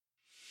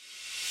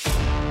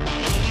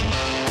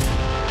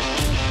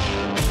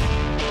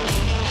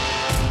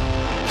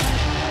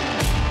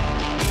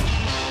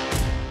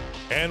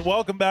And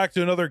welcome back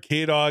to another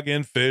K-Dog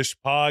and Fish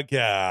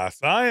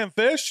podcast. I am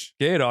Fish.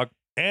 K-Dog.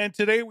 And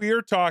today we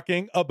are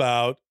talking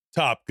about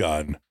Top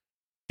Gun.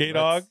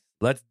 K-Dog,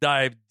 Let's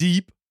dive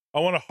deep.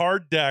 I want a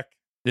hard deck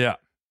Yeah.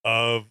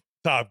 of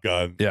Top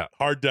Gun. Yeah.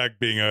 Hard deck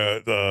being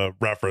the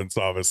reference,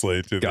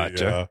 obviously, to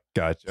the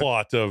Gotcha.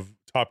 plot of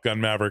Top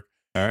Gun Maverick.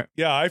 All right.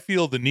 Yeah, I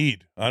feel the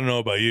need. I don't know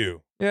about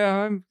you. Yeah,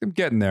 I'm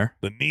getting there.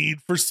 The need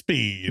for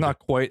speed. Not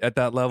quite at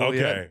that level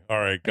yet. Okay. All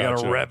right. I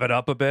Gotcha. gotta rev it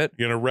up a bit.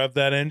 You gonna rev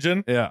that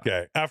engine? Yeah.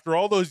 Okay. After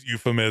all those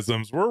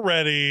euphemisms, we're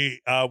ready.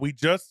 We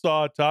just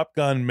saw Top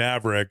Gun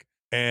Maverick.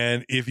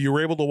 And if you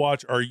were able to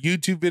watch our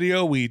YouTube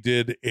video, we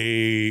did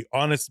a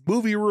honest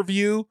movie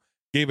review,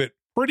 gave it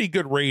pretty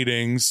good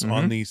ratings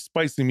on the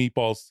spicy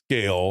meatball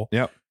scale.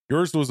 Yep.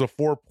 Yours was a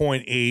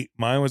 4.8.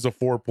 Mine was a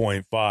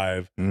 4.5.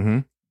 Mm-hmm.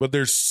 But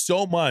there's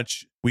so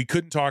much, we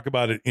couldn't talk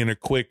about it in a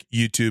quick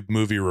YouTube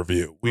movie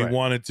review. We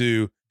wanted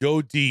to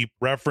go deep,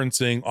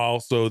 referencing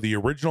also the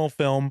original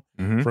film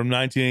from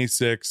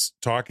 1986,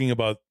 talking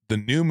about the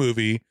new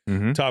movie,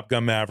 Top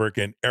Gun Maverick,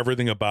 and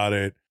everything about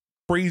it.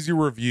 Crazy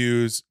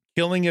reviews,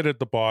 killing it at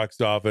the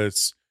box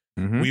office.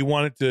 We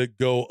wanted to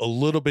go a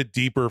little bit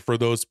deeper for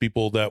those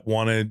people that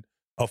wanted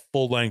a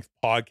full-length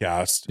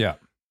podcast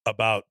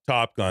about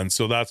Top Gun.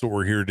 So that's what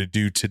we're here to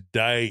do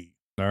today.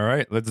 All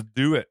right, let's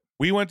do it.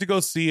 We went to go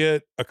see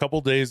it a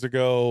couple days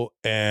ago,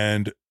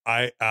 and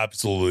I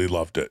absolutely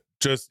loved it.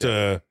 Just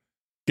to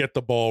get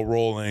the ball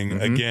rolling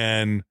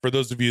again, for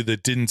those of you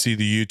that didn't see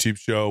the YouTube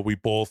show, we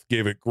both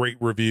gave it great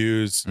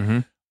reviews.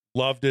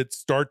 Loved it,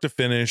 start to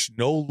finish.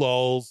 No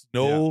lulls,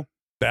 no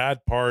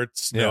bad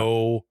parts,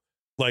 no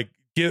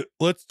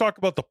let's talk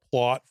about the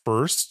plot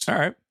first. All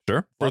right,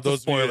 sure. For Lots those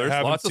of spoilers, of you that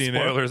haven't lots of seen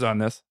spoilers on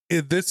this.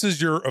 This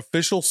is your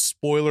official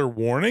spoiler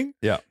warning.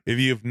 Yeah. If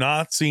you have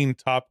not seen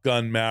Top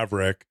Gun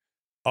Maverick,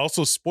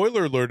 also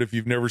spoiler alert, if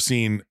you've never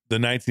seen the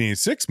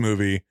 1986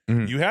 movie,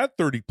 you had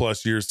 30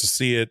 plus years to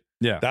see it.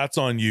 Yeah. That's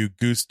on you.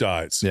 Goose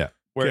dies. Yeah.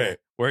 Okay.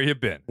 Where you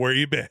been? Where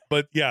you been?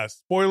 But yeah,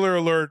 spoiler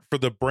alert for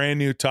the brand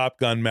new Top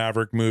Gun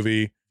Maverick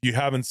movie. If you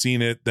haven't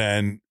seen it,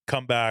 then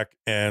come back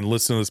and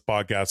listen to this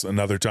podcast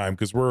another time,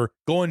 because we're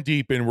going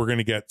deep and we're going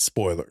to get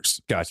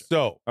spoilers. Gotcha.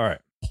 So, All right.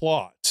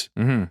 plot.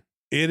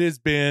 It has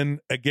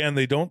been, again,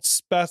 they don't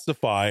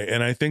specify,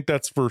 and I think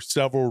that's for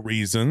several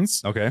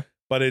reasons, Okay.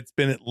 but it's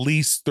been at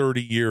least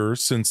 30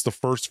 years since the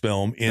first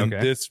film in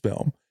this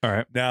film. All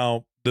right.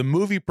 Now, the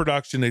movie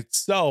production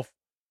itself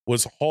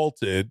was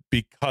halted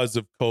because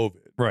of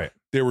COVID. Right.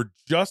 They were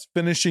just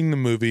finishing the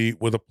movie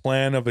with a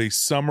plan of a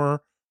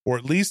summer, or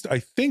at least I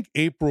think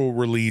April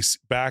release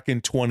back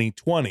in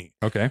 2020.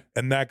 Okay.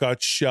 And that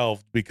got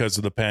shelved because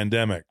of the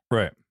pandemic.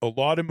 Right. A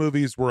lot of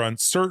movies were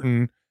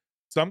uncertain.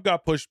 Some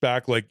got pushed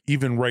back, like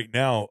even right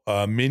now,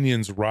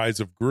 Minions Rise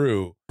of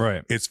Gru.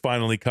 Right. It's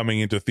finally coming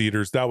into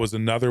theaters. That was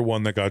another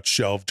one that got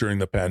shelved during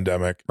the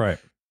pandemic. Right.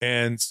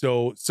 And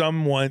so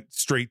some went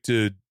straight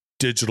to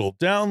digital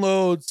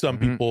downloads. Some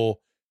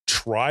people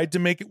tried to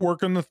make it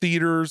work in the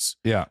theaters.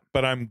 Yeah.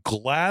 But I'm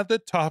glad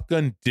that Top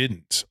Gun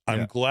didn't.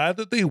 I'm glad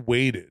that they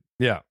waited.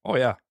 Yeah. Oh,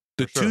 yeah.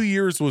 The 2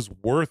 years was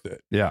worth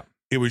it. Yeah.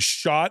 It was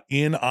shot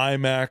in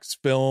IMAX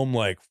film,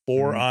 like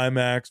 4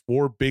 IMAX,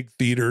 4 big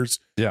theaters.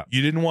 Yeah.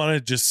 You didn't want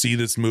to just see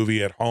this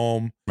movie at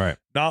home. Right.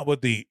 Not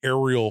with the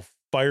aerial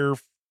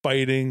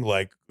firefighting,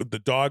 like the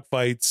dog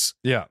fights.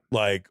 Yeah.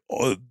 Like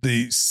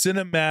the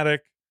cinematic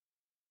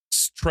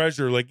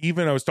treasure. Like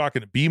even I was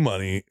talking to B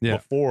Money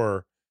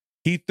before.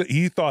 He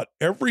thought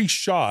every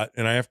shot,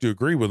 and I have to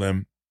agree with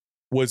him,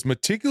 was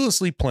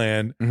meticulously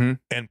planned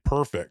and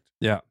perfect.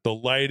 Yeah. The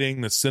lighting,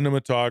 the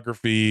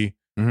cinematography,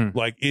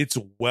 like it's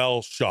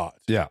well shot.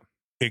 Yeah.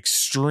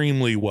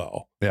 Extremely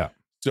well. Yeah.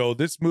 So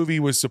this movie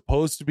was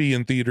supposed to be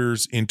in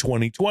theaters in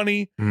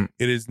 2020.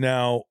 It has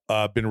now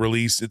been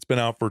released. It's been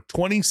out for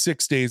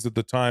 26 days at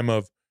the time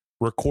of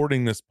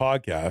recording this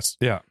podcast.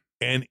 Yeah.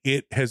 And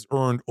it has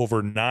earned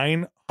over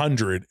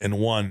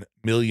 $901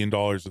 million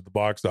at the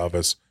box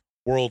office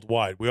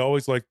worldwide. We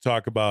always like to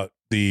talk about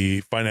the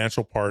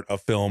financial part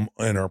of film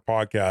in our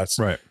podcast.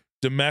 Right.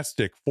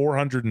 Domestic,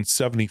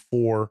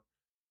 474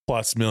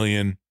 plus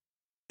million.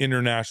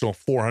 International,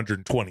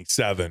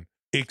 427.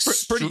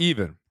 Pretty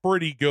even.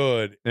 Pretty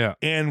good. Yeah.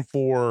 And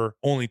for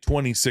only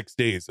 26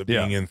 days of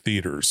being in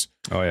theaters.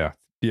 Oh, yeah.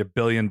 Be $1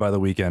 billion by the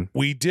weekend.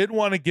 We did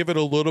want to give it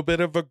a little bit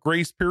of a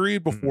grace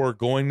period before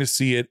going to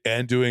see it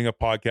and doing a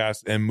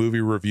podcast and movie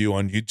review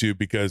on YouTube,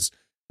 because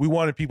we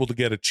wanted people to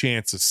get a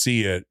chance to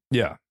see it.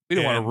 Yeah. We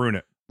don't want to ruin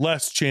it.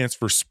 Less chance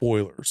for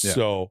spoilers. Yeah.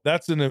 So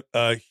that's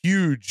a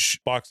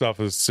huge box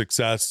office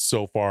success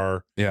so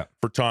far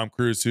for Tom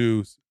Cruise,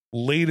 whose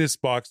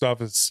latest box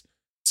office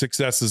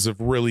successes have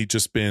really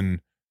just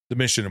been the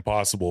Mission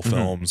Impossible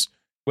films.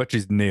 Which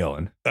he's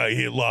nailing.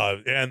 He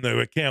loved. And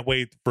I can't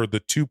wait for the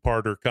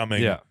 2-parter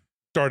coming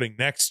starting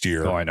next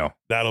year. Oh, I know.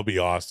 That'll be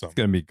awesome. It's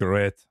going to be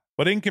great.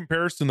 But in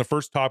comparison, the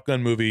first Top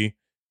Gun movie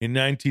in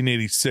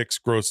 1986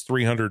 grossed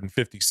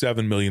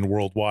 $357 million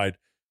worldwide.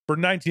 for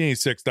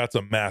 1986, that's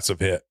a massive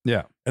hit.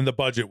 Yeah. And the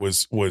budget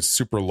was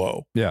super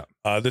low. Yeah.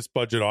 This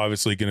budget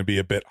obviously going to be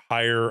a bit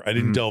higher. I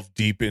didn't delve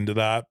deep into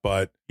that,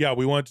 but yeah,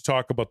 we wanted to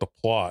talk about the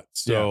plot.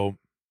 So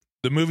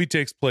the movie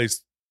takes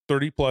place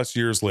 30 plus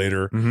years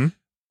later.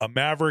 A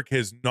Maverick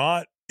has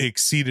not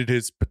exceeded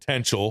his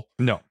potential.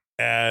 No.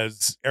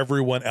 As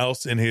everyone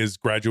else in his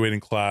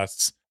graduating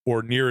class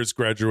or near his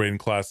graduating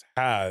class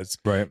has.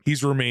 Right.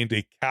 He's remained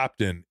a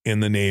captain in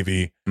the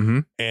Navy,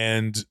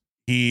 and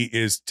he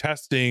is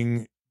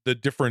testing the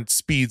different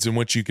speeds in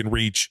which you can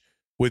reach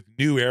with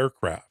new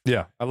aircraft.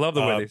 Yeah. I love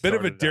the way they bit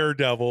of a started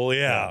daredevil.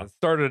 it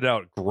started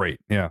out great.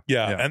 Yeah.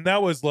 And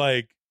that was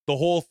like the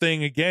whole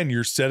thing. Again,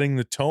 you're setting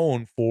the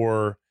tone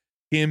for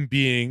him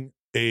being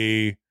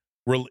in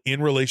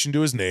relation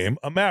to his name,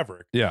 a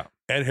Maverick. Yeah.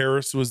 Ed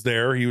Harris was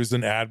there. He was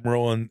an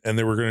admiral, and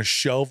they were going to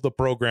shelve the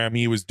program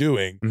he was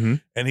doing.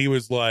 And he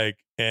was like,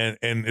 and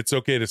it's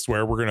okay to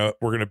swear. We're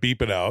gonna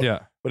beep it out.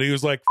 Yeah. But he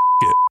was like,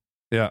 F it.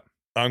 Yeah.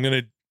 I'm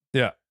gonna.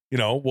 Yeah.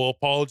 We'll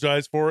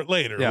apologize for it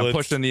later. Yeah.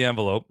 Pushed in the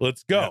envelope.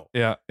 Let's go.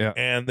 Yeah.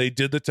 And they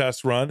did the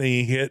test run, and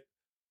he hit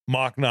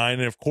Mach 9,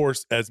 and of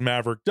course, as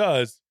Maverick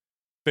does,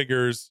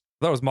 figures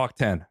That was Mach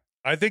 10.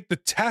 I think the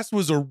test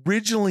was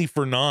originally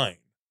for 9.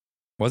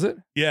 Was it?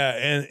 Yeah,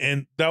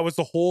 and that was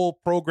the whole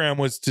program,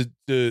 was to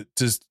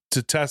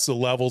test the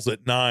levels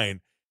at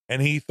 9,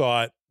 and he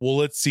thought, well,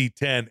 let's see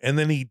 10, and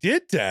then he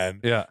did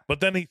 10. Yeah, but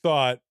then he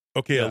thought,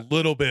 okay, a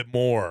little bit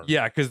more.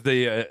 Yeah, because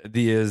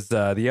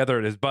the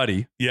other his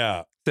buddy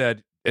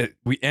said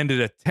we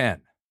ended at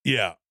 10.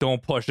 Yeah,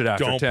 don't push it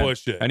after 10. Don't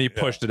push it, and he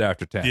pushed it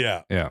after 10.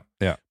 Yeah.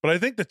 But I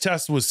think the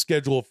test was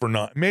scheduled for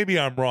 9. Maybe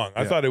I'm wrong.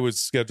 I thought it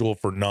was scheduled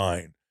for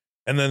 9.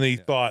 And then they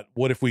thought,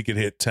 what if we could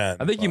hit 10?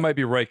 I think you might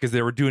be right, because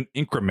they were doing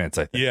increments,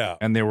 I think. Yeah.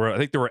 And I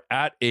think they were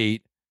at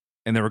 8,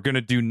 and they were going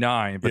to do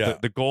 9,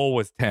 but the goal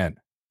was 10.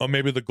 Oh,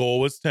 maybe the goal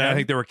was 10? And I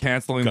think they were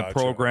canceling the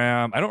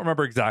program. I don't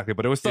remember exactly,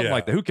 but it was something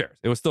like that. Who cares?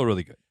 It was still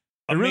really good.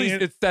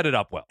 It set it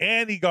up well.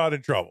 And he got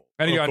in trouble.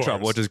 And he got in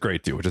trouble, which is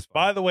great, too. Which is fun.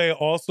 By the way,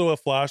 also a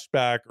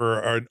flashback or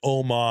an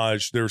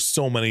homage. There's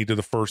so many to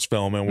the first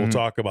film, and we'll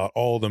talk about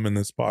all of them in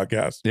this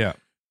podcast. Yeah.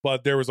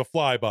 But there was a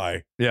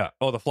flyby. Yeah.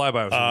 Oh, the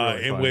flyby was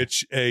really in funny.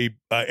 which Ed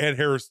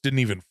Harris didn't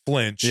even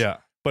flinch. Yeah.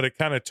 But it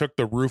kind of took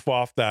the roof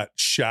off that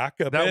shack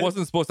a bit. That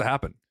wasn't supposed to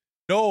happen.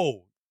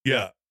 No.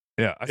 Yeah.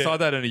 Yeah. I saw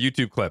that in a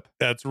YouTube clip.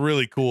 That's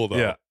really cool, though.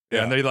 Yeah.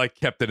 Yeah. And they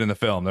kept it in the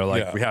film. They're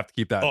like, we have to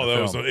keep that in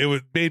the film.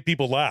 It made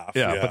people laugh.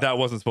 Yeah, but that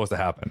wasn't supposed to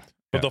happen.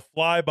 But the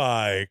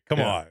flyby,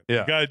 come on.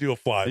 Yeah. You got to do a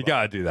flyby. You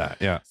got to do that.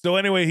 Yeah. So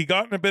anyway, he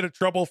got in a bit of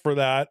trouble for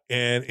that.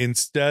 And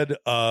instead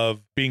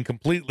of being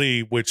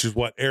completely, which is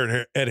what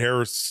Ed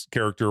Harris'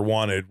 character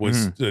wanted,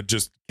 was to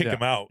just kick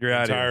him out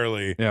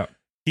entirely. Yeah.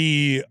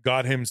 He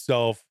got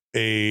himself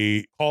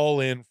a call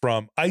in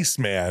from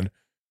Iceman,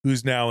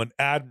 who's now an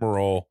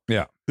admiral,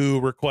 who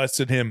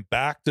requested him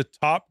back to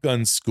Top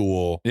Gun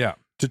school. Yeah.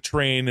 To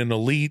train an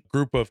elite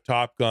group of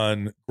Top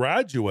Gun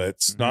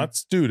graduates, not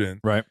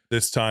students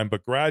this time,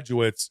 but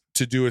graduates,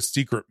 to do a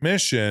secret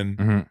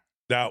mission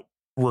that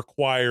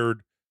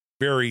required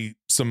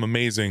some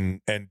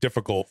amazing and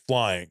difficult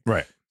flying.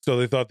 Right. So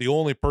they thought the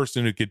only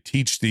person who could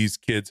teach these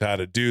kids how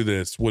to do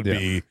this would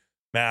be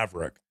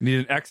Maverick. You need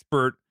an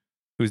expert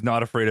who's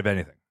not afraid of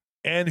anything.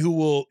 And who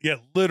will,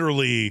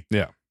 literally,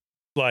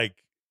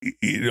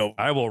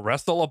 I will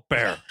wrestle a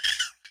bear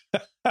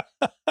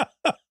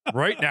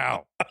right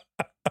now.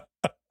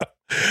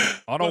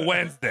 On a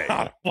Wednesday.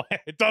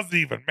 It doesn't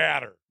even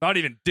matter. Not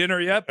even dinner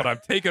yet, but I'm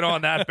taking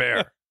on that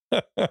bear.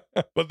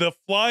 But the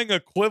flying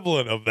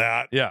equivalent of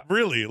that,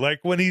 really, like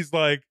when he's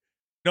like,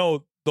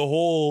 no, the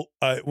whole,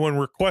 when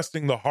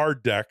requesting the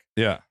hard deck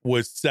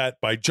was set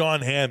by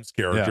John Hamm's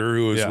character,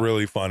 who was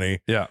really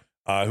funny. Yeah.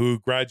 Who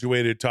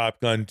graduated Top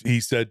Gun,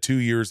 he said 2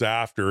 years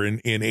after in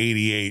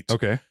 88.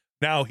 Okay.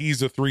 Now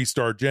he's a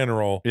 3-star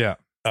general. Yeah.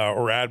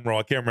 Or admiral.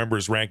 I can't remember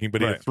his ranking, but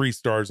he had 3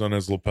 stars on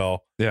his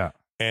lapel. Yeah.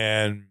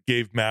 And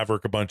gave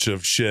Maverick a bunch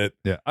of shit.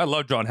 Yeah, I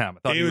love John Hamm. I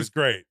thought he was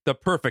great. The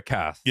perfect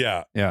cast.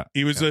 Yeah, yeah.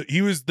 He was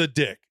the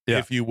dick,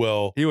 if you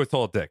will. He was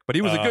total dick, but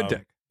he was a good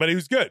dick. But he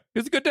was good.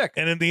 He was a good dick.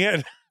 And in the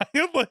end,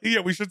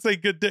 we should say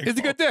good dick. He's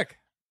a good dick.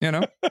 You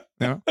know.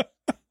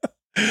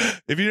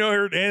 If you don't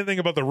heard anything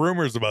about the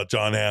rumors about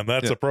John Hamm,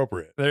 that's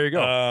appropriate. There you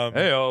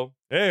go.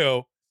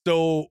 Heyo.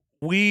 So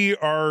we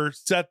are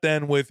set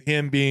then with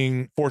him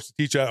being forced to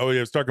teach. I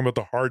was talking about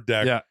the hard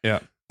deck. Yeah.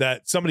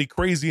 That somebody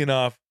crazy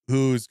enough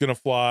who's going to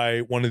fly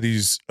one of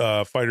these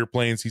fighter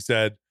planes, he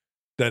said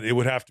that it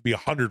would have to be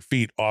 100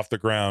 feet off the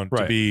ground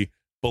to be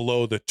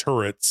below the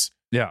turrets.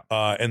 Yeah.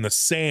 And the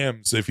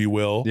SAMs, if you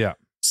will. Yeah.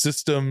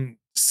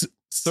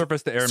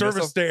 Surface to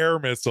air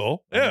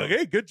missile. Yeah.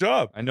 Okay. Good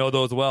job. I know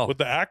those well. With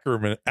the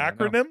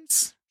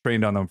acronyms.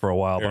 Trained on them for a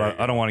while, but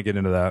I don't want to get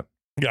into that.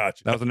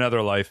 Gotcha. That was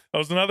another life.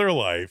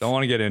 Don't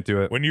want to get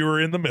into it. When you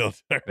were in the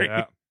military.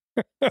 Yeah.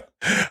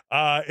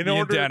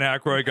 Dan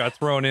Aykroyd got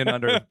thrown in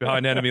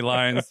behind enemy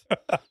lines,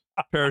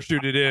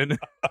 parachuted in.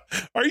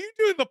 Are you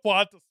doing the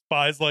plot to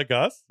Spies Like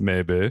Us?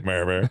 Maybe.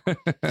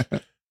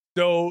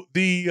 So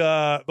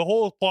the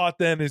whole plot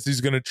then is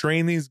he's going to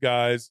train these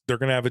guys. They're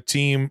going to have a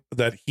team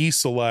that he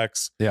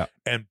selects,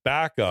 and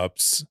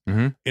backups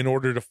in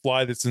order to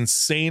fly this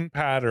insane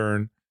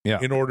pattern,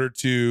 in order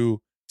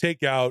to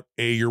take out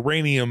a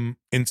uranium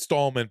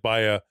installment by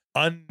a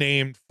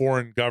unnamed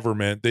foreign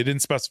government. They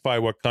didn't specify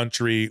what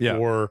country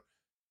or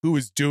who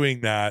is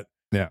doing that.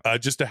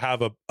 Just to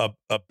have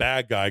a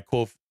bad guy,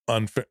 quote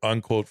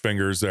unquote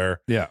fingers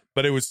there.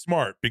 But it was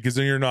smart because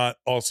then you're not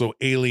also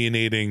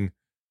alienating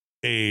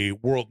a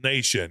world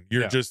nation.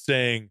 You're just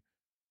saying,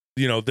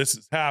 this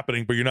is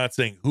happening, but you're not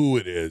saying who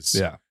it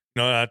is.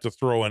 Not to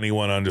throw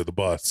anyone under the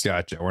bus.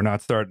 Gotcha. We're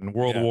not starting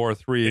World War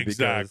III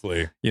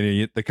exactly.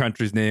 Because the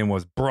country's name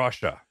was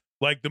Brussia.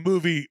 Like the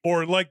movie,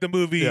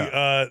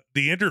 The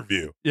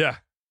Interview.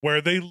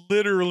 Where they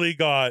literally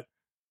got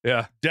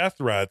death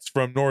threats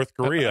from North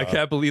Korea. I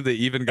can't believe they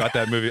even got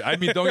that movie. I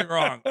mean, don't get me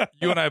wrong.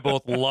 You and I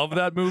both love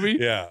that movie.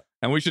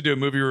 And we should do a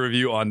movie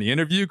review on The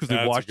Interview because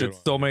we've watched it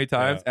so many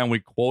times and we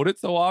quote it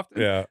so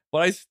often.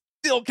 But I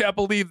still can't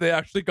believe they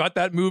actually got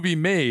that movie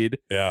made.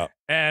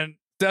 And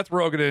Seth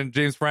Rogen and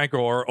James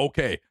Franco are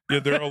okay.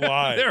 They're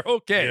alive. They're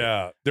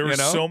okay. There were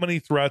so many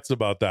threats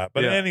about that.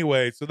 But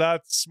anyway, so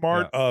that's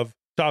smart of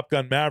Top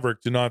Gun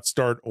Maverick to not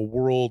start a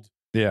world,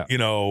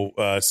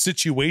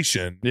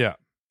 situation.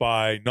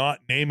 By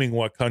not naming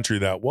what country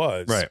that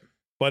was.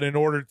 But in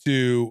order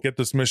to get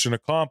this mission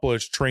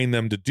accomplished, train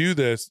them to do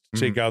this,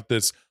 take out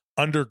this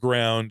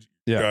underground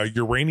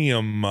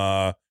uranium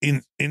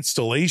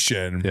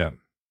installation,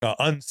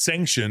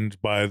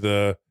 unsanctioned by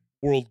the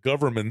world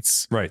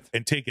governments,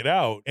 and take it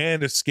out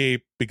and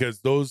escape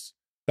because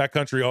that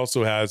country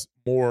also has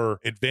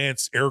more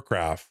advanced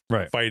aircraft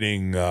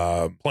fighting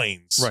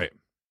planes.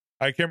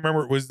 I can't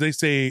remember. They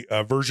say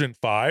version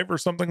 5 or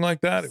something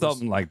like that?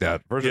 Something like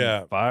that.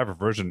 Version 5 or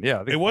version. I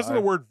think it wasn't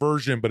the word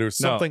version, but it was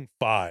something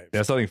 5.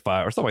 Something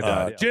 5 or something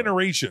like that.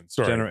 Generation.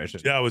 Sorry. Generation.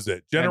 That was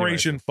it.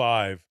 Generation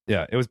 5.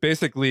 It was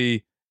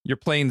basically your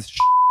plane's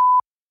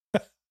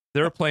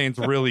their plane's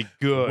really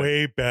good.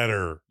 Way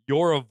better.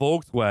 You're a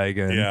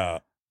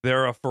Volkswagen.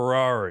 They're a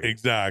Ferrari.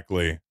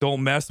 Exactly.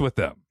 Don't mess with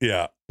them.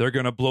 They're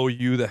going to blow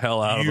you the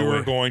hell out of the way.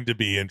 You're going to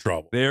be in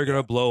trouble. They're going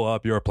to blow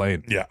up your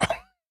plane.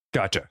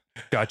 Gotcha.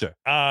 Should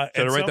I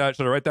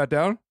write that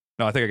down?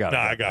 No, I think I got it.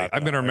 I got it.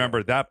 I'm going to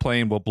remember that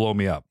plane will blow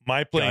me up.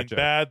 My plane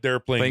bad, their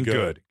plane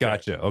good.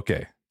 Gotcha.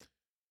 Okay.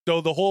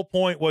 So the whole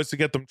point was to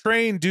get them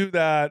trained, do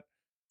that,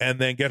 and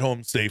then get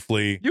home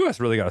safely. U.S.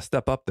 really got to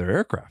step up their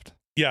aircraft.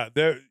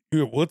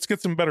 Let's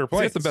get some better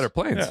planes.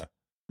 What are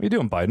you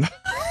doing, Biden?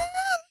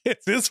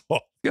 It's his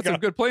fault. Get some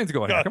good planes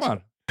going here. Come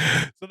on.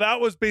 So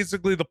that was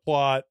basically the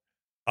plot.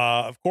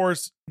 Of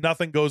course,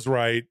 nothing goes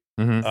right.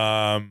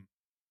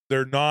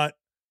 They're not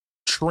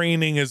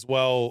training as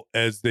well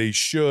as they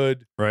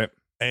should.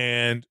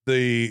 And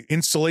the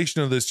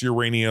installation of this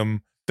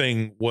uranium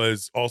thing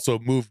was also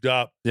moved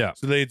up.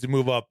 So they had to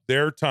move up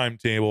their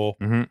timetable.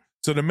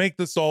 So to make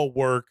this all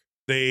work,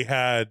 they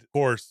had, of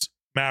course,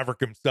 Maverick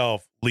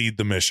himself lead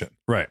the mission.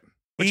 But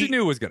you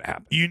knew it was going to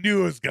happen. You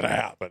knew it was going to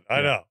happen.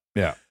 I know.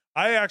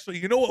 I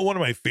actually, what one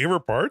of my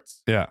favorite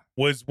parts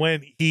was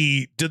when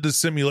he did the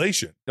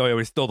simulation.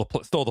 We stole the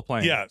plane. Stole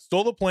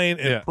the plane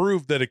and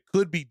proved that it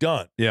could be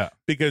done.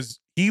 Because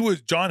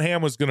John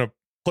Hamm was going to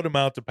put him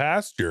out to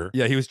pasture.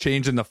 He was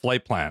changing the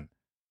flight plan.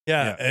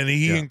 And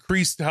he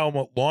increased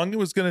how long it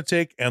was going to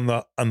take and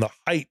the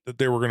height that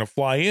they were going to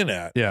fly in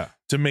at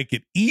to make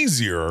it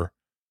easier.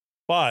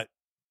 But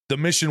the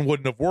mission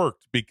wouldn't have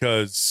worked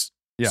because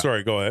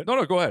sorry, go ahead.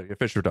 No, go ahead.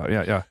 Finish your thought.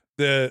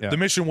 The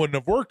mission wouldn't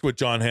have worked with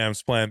John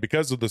Hamm's plan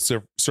because of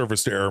the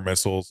surface to air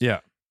missiles.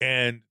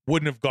 And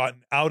wouldn't have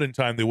gotten out in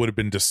time. They would have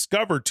been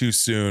discovered too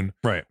soon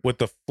with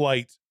the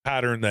flight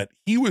pattern that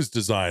he was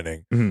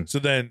designing. So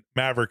then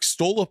Maverick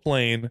stole a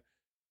plane,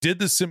 did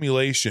the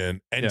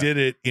simulation, and did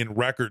it in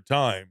record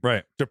time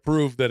to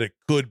prove that it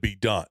could be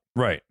done.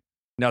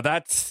 Now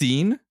that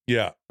scene,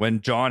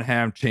 when John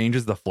Hamm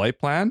changes the flight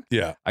plan,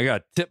 I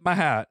gotta tip my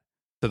hat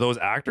to those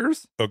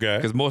actors.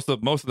 Because most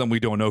of them we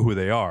don't know who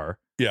they are.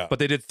 But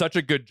they did such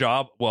a good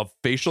job of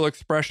facial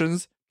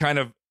expressions, kind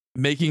of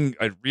making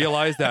I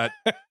realize that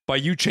by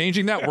you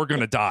changing that, we're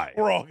gonna die.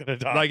 We're all gonna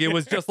die. Like it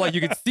was just like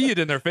you could see it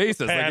in their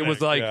faces. Panic, like it was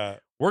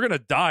like we're gonna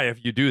die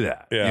if you do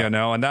that.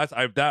 And that's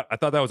I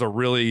thought that was a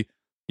really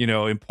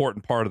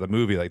important part of the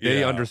movie. Like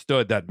they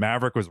understood that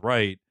Maverick was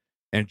right.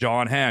 And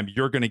John Hamm,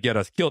 you're going to get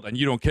us killed, and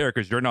you don't care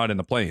because you're not in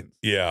the planes.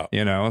 So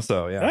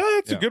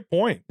that's a good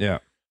point.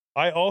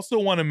 I also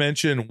want to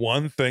mention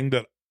one thing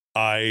that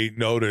I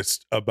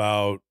noticed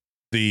about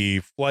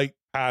the flight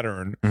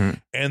pattern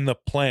and the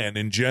plan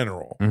in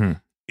general.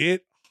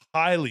 It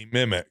highly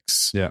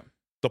mimics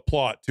the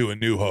plot to A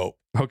New Hope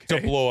to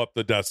blow up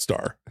the Death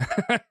Star.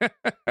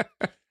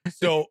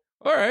 So,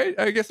 all right,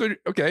 I guess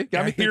okay.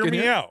 Got me hear me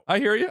here. out. I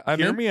hear you.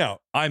 Hear me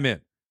out. I'm in.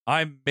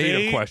 I'm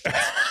made of questions.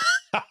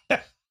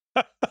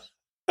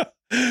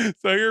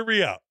 So hear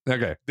me out.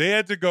 Okay. They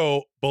had to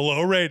go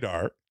below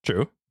radar.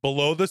 True.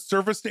 Below the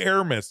surface to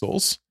air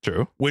missiles.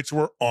 True. Which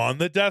were on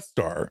the Death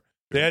Star. True.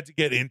 They had to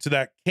get into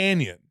that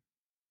canyon.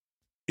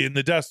 in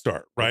the Death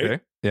Star, right? Okay.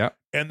 Yeah.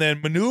 And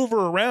then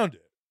maneuver around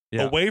it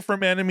away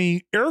from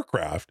enemy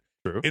aircraft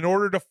in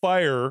order to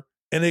fire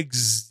an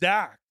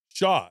exact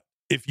shot.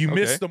 If you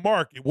miss the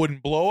mark, it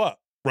wouldn't blow up,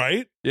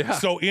 right? Yeah.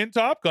 So in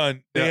Top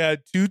Gun, they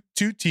had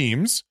two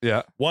teams.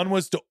 Yeah. One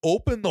was to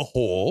open the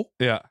hole.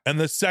 Yeah. And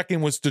the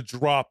second was to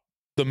drop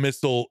the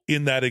missile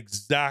in that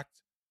exact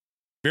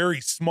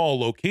very small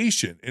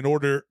location in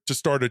order to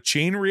start a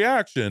chain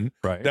reaction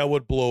that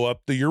would blow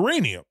up the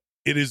uranium.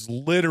 It is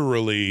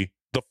literally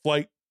the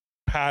flight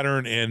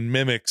pattern and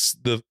mimics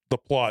the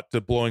plot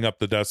to blowing up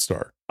the Death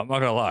Star. I'm not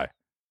gonna lie,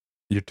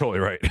 you're totally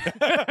right.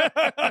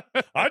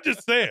 I'm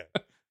just saying.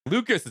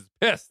 Lucas is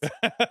pissed.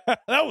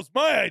 That was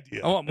my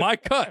idea. I want my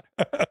cut.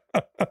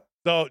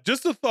 So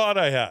just a thought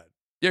I had.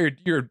 Yeah,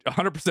 you're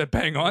 100%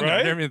 bang on. Right? I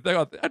didn't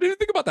even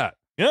think about that.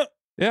 Yeah.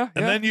 Yeah.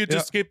 And then you'd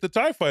escape the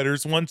TIE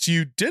fighters once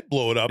you did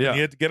blow it up and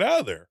you had to get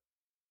out of there.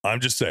 I'm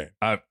just saying.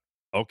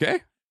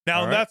 Okay.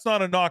 Now, that's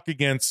not a knock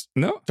against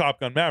Top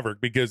Gun Maverick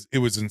because it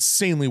was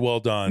insanely well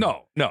done.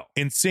 No.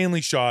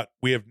 Insanely shot.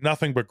 We have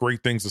nothing but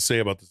great things to say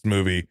about this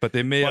movie. But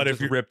they may have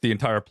just ripped the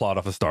entire plot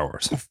off of Star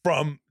Wars.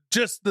 From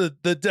just the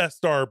Death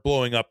Star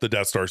blowing up the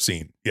Death Star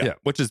scene. Yeah.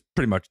 Which is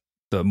pretty much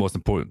the most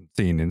important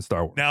scene in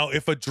Star Wars. Now,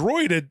 if a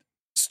droid had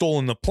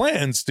stolen the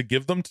plans to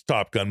give them to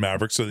Top Gun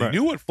Maverick so they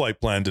knew what flight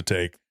plan to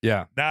take.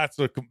 Yeah. That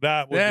would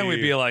then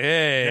we'd be like,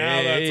 hey,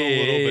 now that's a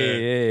little bit.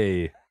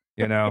 Hey,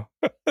 you know,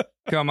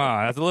 come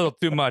on. That's a little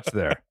too much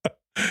there,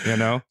 you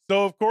know?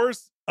 So, of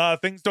course,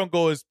 things don't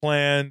go as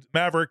planned.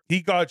 Maverick,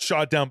 he got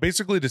shot down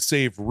basically to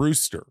save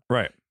Rooster.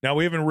 Right. Now,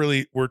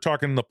 we're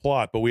talking the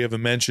plot, but we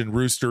haven't mentioned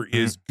Rooster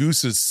is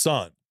Goose's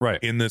son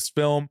in this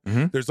film.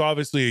 There's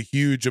obviously a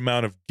huge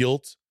amount of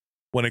guilt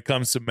when it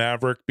comes to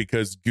Maverick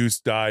because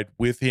Goose died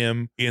with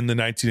him in the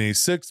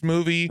 1986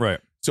 movie. Right.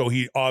 So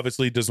he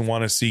obviously doesn't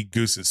want to see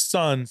Goose's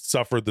son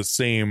suffer the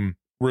same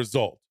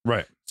result.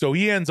 Right. So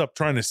he ends up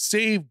trying to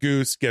save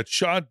Goose, gets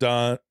shot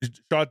down.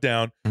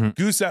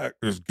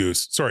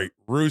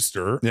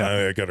 Rooster.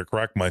 Yeah. I got to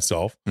correct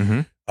myself.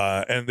 And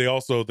they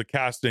also, the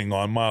casting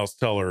on Miles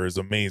Teller is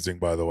amazing,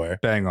 by the way.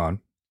 Bang on.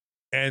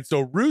 And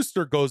so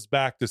Rooster goes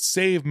back to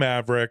save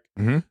Maverick.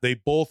 They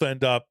both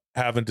end up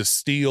having to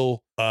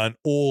steal an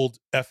old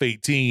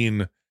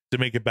F-18 to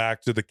make it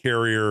back to the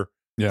carrier.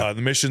 Yeah.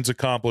 The mission's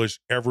accomplished.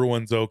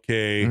 Everyone's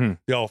okay.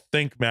 They all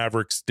think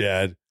Maverick's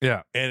dead.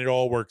 Yeah. And it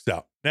all works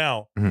out.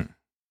 Now,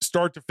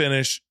 start to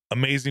finish,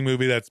 amazing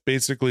movie. That's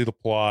basically the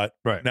plot.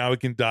 Right. Now we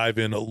can dive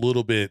in a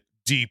little bit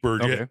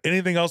deeper. Okay.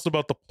 Anything else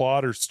about the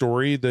plot or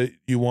story that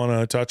you want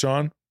to touch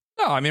on?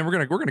 No, I mean we're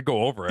gonna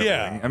go over everything.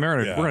 Yeah. I mean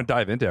we're gonna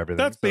dive into everything.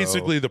 That's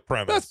basically the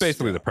premise. That's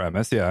basically the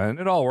premise, yeah. And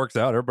it all works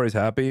out. Everybody's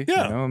happy.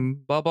 Yeah. You know,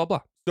 and blah blah blah.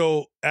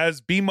 So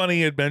as B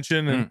Money had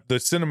mentioned, and the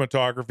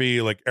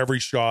cinematography, like every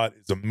shot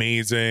is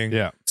amazing.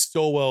 Yeah.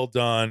 So well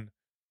done.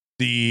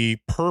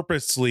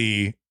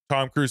 Purposely,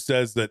 Tom Cruise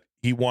says that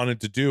he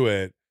wanted to do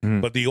it,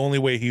 but the only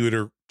way he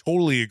would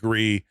totally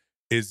agree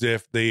is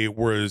if they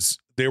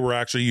were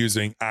actually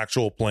using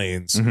actual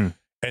planes and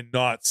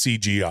not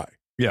CGI.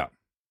 Yeah.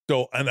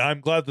 So, and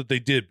I'm glad that they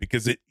did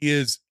because it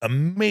is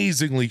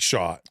amazingly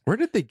shot. Where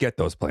did they get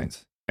those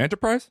planes?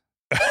 Enterprise?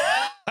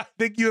 I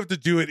think you have to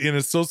do it in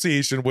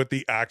association with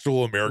the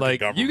actual American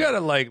government. You gotta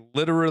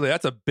literally,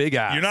 that's a big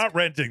ask. You're not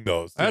renting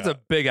those. That's a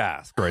big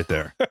ask right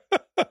there.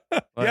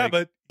 Yeah,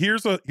 but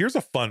here's a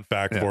fun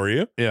fact for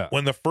you. Yeah.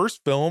 When the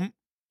first film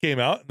came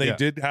out, they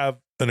did have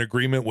an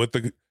agreement with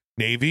the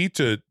Navy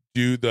to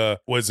do the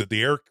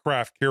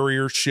aircraft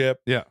carrier ship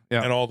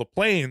and all the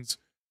planes.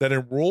 That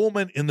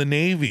enrollment in the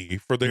Navy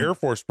for the Air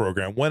Force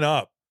program went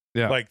up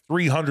like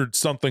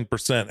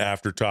 300-something%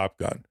 after Top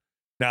Gun.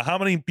 Now, how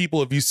many people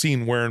have you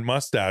seen wearing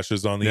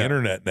mustaches on the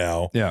internet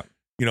now? Yeah.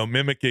 You know,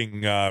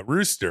 mimicking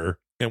Rooster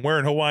and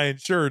wearing Hawaiian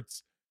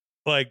shirts.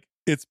 Like,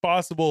 it's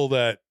possible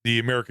that the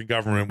American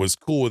government was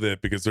cool with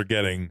it because they're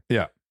getting,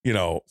 you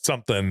know,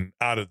 something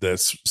out of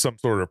this, some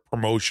sort of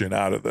promotion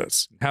out of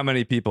this. How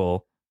many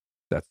people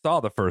that saw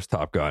the first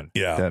Top Gun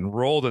that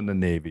enrolled in the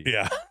Navy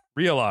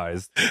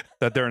realized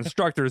that their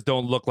instructors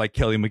don't look like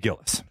Kelly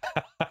McGillis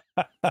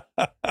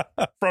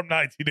from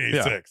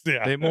 1986.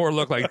 Yeah. They more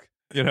look like,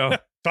 you know,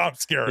 Tom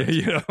Skerritt.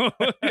 You know,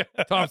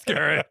 Tom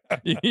Skerritt.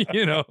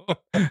 You know,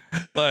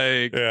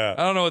 like I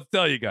don't know what to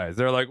tell you guys.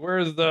 They're like,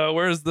 where's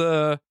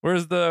the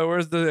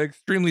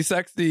extremely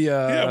sexy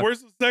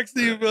where's the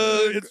sexy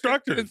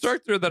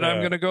instructor that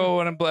I'm gonna go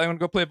and I'm gonna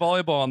go play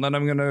volleyball and then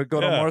I'm gonna go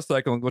to a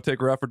motorcycle and go take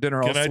her out for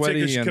dinner all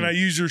sweaty. Can I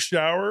use your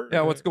shower?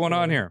 Yeah, what's going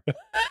on here?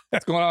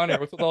 What's going on here?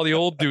 What's with all the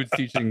old dudes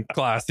teaching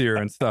class here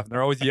and stuff?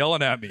 They're always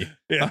yelling at me.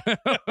 Yeah.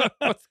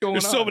 What's going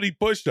on? There's so many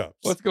push-ups.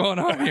 What's going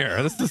on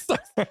here? This is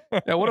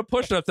what do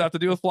push-ups have to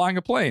do with flying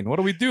a plane? What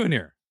are we doing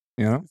here?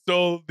 You know?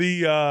 So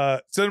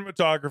the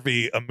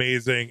cinematography,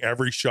 amazing.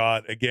 Every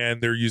shot, again,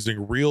 they're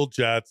using real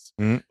jets.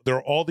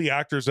 They're all the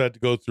actors had to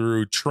go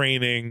through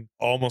training.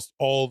 Almost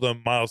all of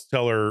them, Miles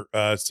Teller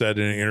said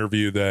in an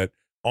interview that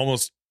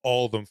almost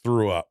all of them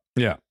threw up.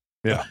 Yeah.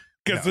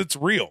 Because it's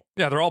real.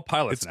 Yeah, they're all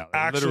pilots it's now.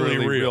 They're actually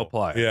real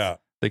pilots. Yeah.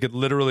 They could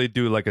literally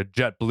do like a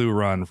JetBlue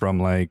run from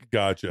like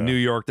New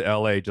York to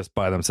LA just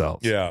by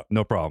themselves. Yeah.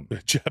 No problem.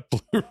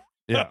 JetBlue.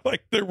 Yeah.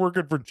 Like they're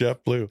working for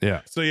JetBlue.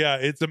 Yeah. So yeah,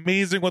 it's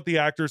amazing what the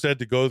actors had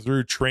to go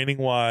through training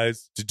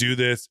wise to do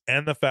this,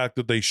 and the fact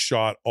that they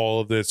shot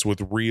all of this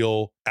with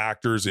real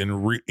actors in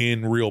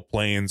real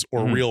planes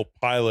or real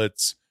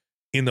pilots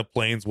in the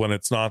planes when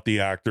it's not the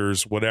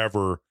actors,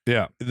 whatever.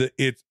 Yeah.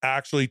 It's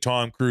actually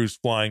Tom Cruise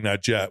flying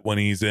that jet when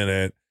he's in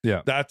it.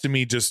 Yeah. That to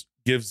me just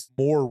gives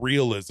more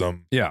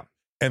realism. Yeah.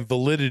 And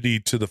validity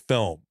to the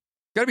film.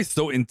 Gotta be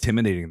so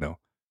intimidating though.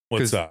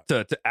 What's that?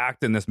 To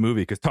act in this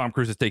movie, because Tom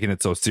Cruise is taking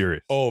it so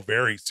serious. Oh,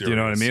 very serious. Do you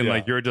know what I mean? Yeah.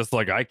 Like you're just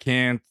like, I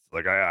can't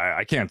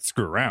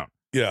screw around.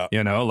 Yeah.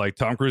 You know, like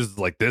Tom Cruise is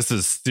like, this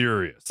is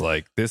serious.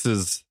 Like this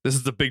is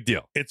a big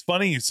deal. It's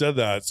funny you said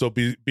that. So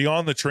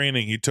beyond the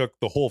training, he took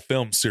the whole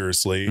film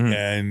seriously.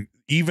 And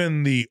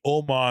even the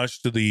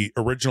homage to the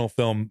original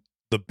film,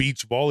 the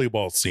beach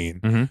volleyball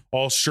scene,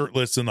 all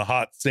shirtless in the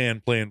hot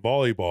sand playing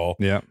volleyball.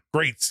 Yeah.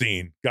 Great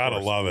scene. Gotta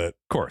love it.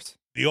 Of course.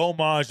 The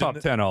homage. Top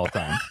 10 all the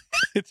time.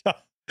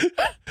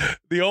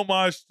 The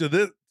homage to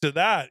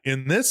that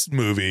in this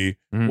movie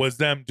was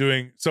them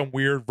doing some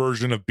weird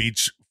version of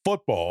beach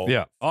football.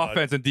 Yeah.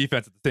 Offense and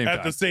defense at the same time.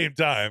 At the same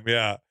time.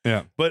 Yeah.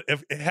 Yeah. But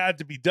if it had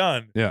to be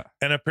done. Yeah.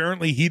 And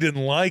apparently he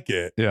didn't like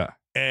it. Yeah.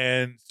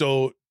 And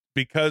so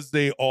because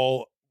they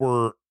all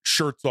were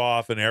shirts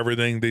off and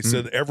everything, they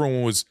said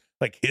everyone was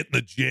like hitting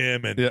the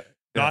gym and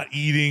not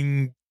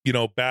eating,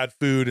 bad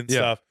food and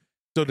stuff.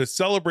 So to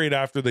celebrate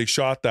after they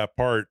shot that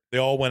part, they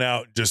all went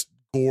out and just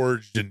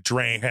gorged and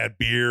had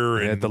beer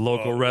and at the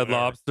local Red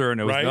Lobster, and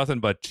it was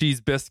nothing but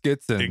cheese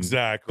biscuits and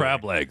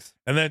crab legs.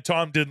 And then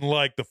Tom didn't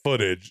like the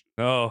footage.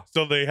 Oh.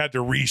 So they had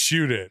to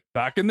reshoot it.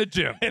 Back in the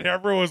gym. And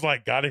everyone was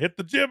like, gotta hit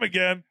the gym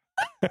again.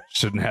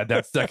 Shouldn't have had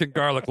that second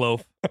garlic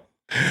loaf.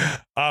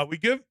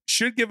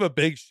 Should give a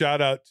big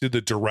shout out to the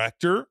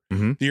director.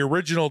 The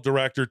original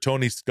director,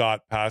 Tony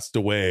Scott, passed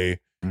away,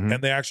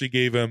 and they actually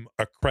gave him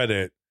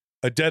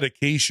a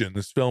dedication.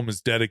 This film is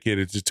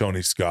dedicated to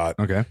Tony Scott.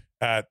 Okay.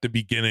 At the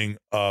beginning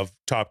of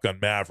Top Gun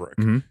Maverick.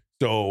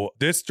 So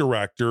this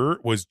director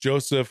was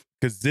Joseph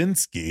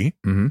Kosinski.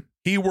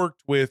 He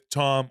worked with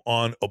Tom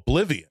on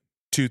Oblivion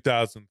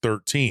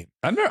 2013.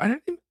 I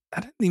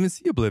didn't even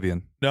see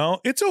Oblivion.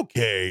 No, it's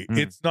okay.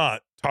 It's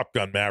not Top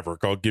Gun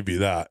Maverick. I'll give you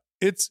that.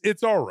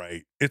 It's all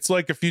right. It's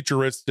like a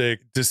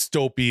futuristic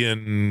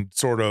dystopian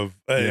sort of.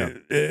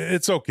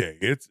 It's okay.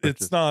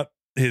 It's not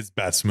his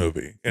best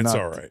movie. It's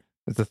all right.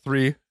 It's a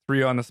three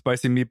on the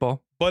spicy meatball.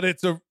 But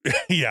it's a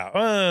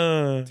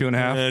 2.5. 2.5.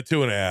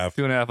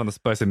 2.5 on the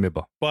spicy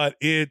meatball. But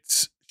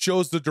it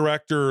shows the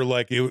director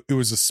like it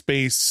was a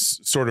space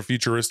sort of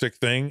futuristic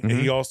thing. And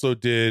he also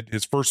did,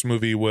 his first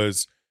movie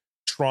was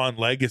Tron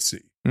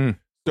Legacy.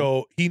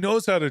 So he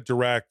knows how to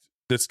direct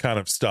this kind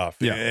of stuff.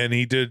 Yeah. And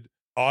he did.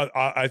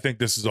 I think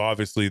this is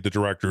obviously the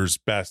director's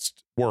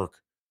best work,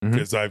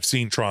 because I've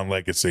seen Tron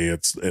Legacy.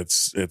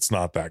 It's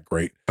not that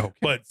great. Okay.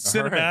 But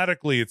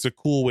cinematically, it's a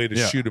cool way to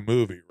shoot a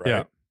movie, right?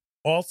 Yeah.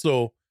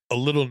 Also, a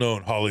little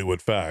known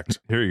Hollywood fact.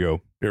 Here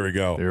we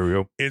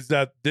go. Is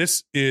that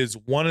this is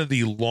one of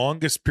the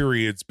longest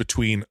periods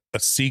between a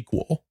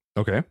sequel.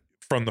 Okay.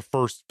 From the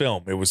first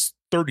film. It was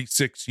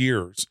 36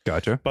 years.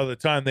 Gotcha. By the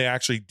time they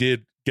actually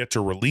did get to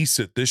release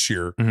it this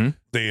year,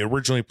 they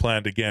originally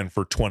planned again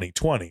for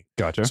 2020.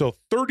 Gotcha. So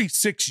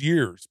 36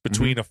 years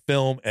between a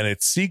film and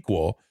its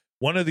sequel.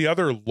 One of the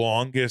other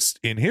longest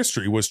in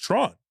history was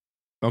Tron.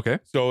 Okay.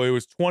 So it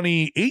was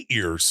 28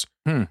 years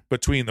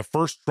between the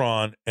first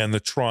Tron and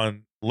the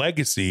Tron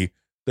Legacy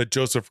that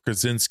Joseph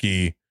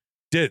Kosinski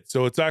did.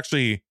 So it's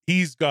actually,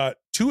 he's got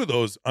two of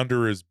those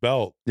under his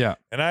belt. Yeah.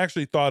 And I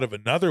actually thought of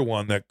another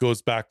one that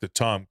goes back to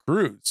Tom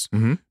Cruise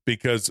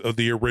because of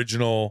the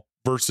original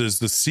versus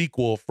the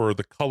sequel for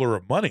The Color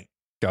of Money.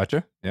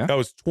 Gotcha. Yeah. That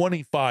was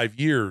 25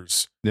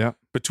 years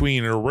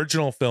between an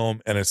original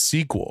film and a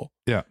sequel.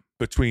 Yeah.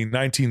 Between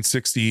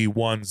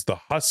 1961's The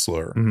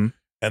Hustler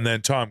and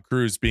then Tom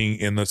Cruise being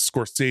in the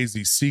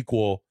Scorsese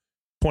sequel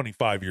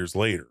 25 years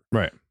later.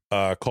 Right.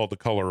 Called The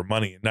Color of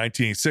Money in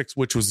 1986,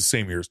 which was the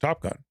same year as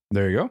Top Gun.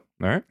 There you go.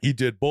 All right. He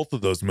did both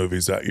of those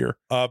movies that year.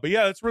 But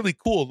yeah, it's really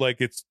cool.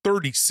 Like it's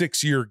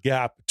 36-year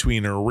gap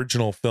between an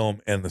original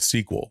film and the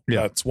sequel.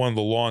 Yeah. That's one of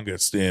the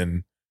longest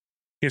in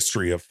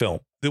history of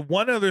film. The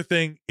one other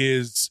thing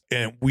is,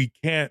 and we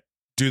can't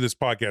do this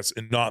podcast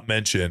and not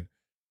mention,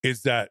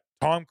 is that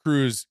Tom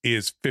Cruise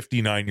is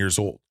 59 years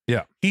old.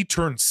 Yeah. He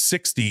turned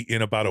 60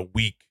 in about a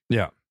week.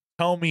 Yeah.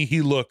 Tell me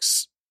he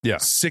looks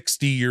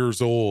 60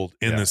 years old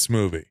in this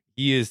movie.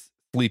 He is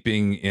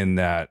sleeping in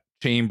that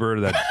chamber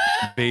that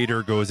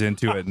Vader goes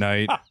into at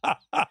night.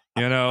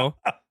 You know,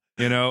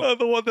 the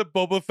one that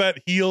Boba Fett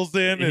heals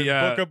in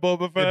Book of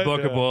Boba Fett.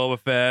 Book of Boba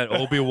Fett,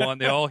 Obi-Wan,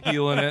 they all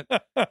heal in it.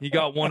 He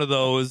got one of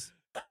those.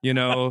 You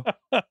know,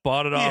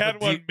 bought it He off.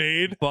 had one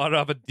made. Bought it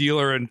off a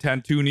dealer in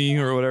Tantuni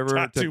or whatever,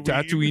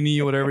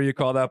 Tatooine, whatever you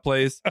call that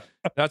place.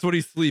 That's what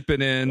he's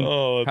sleeping in.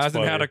 Oh,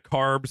 hasn't had a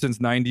carb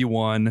since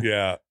 '91.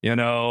 Yeah, you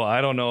know,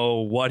 I don't know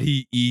what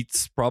he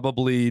eats.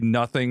 Probably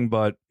nothing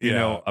but you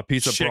know, a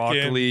piece of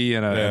broccoli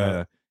and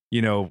a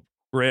you know,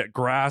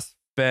 grass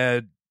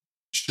fed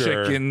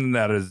chicken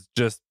that has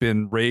just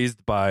been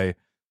raised by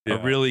a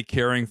really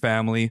caring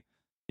family.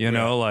 You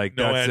know, like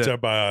no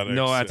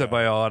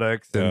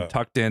antibiotics, and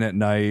tucked in at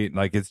night.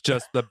 Like it's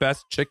just the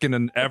best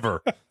chicken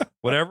ever.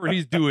 Whatever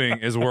he's doing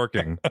is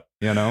working,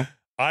 you know?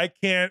 I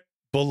can't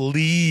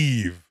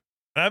believe,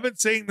 and I've been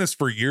saying this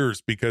for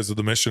years because of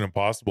the Mission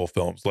Impossible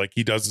films, like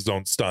he does his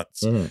own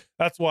stunts.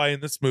 That's why in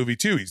this movie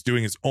too, he's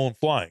doing his own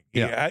flying.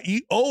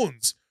 He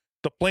owns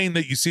the plane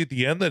that you see at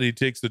the end that he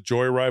takes the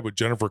joyride with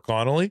Jennifer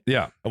Connelly.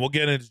 Yeah. And we'll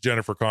get into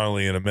Jennifer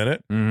Connelly in a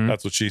minute.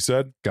 That's what she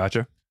said.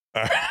 Gotcha.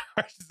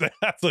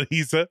 That's what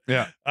he said.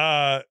 Yeah.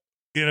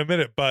 In a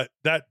minute, but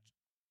that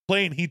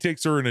plane he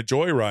takes her in a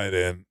joyride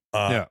in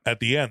at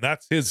the end,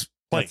 that's his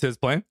plane. That's his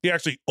plane? He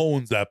actually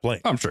owns that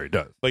plane. I'm sure he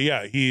does. But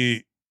yeah,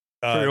 he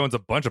owns a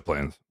bunch of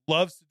planes.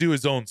 Loves to do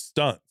his own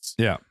stunts.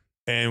 Yeah.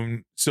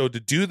 And so to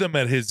do them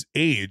at his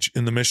age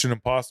in the Mission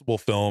Impossible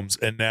films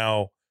and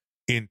now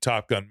in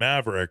Top Gun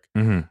Maverick,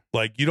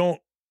 like you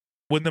don't,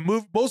 when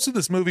most of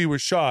this movie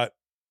was shot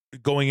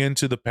going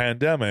into the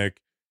pandemic.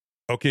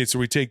 Okay, so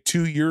we take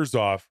 2 years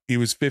off. He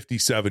was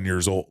 57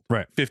 years old.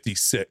 Right.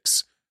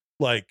 56.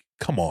 Like,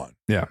 come on.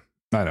 Yeah.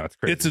 I know. It's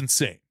crazy. It's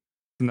insane.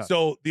 No.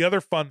 So the other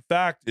fun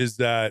fact is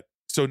that,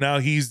 so now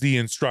he's the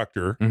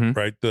instructor,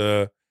 right?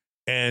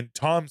 And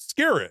Tom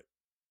Skerritt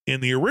in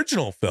the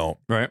original film,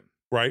 right,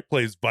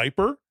 plays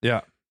Viper.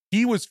 Yeah.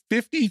 He was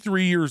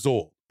 53 years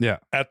old. Yeah.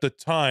 At the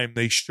time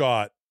they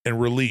shot and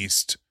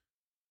released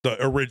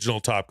the original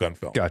Top Gun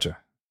film. Gotcha.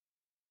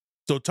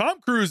 So Tom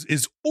Cruise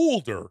is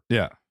older.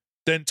 Yeah.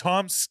 Than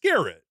Tom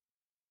Skerritt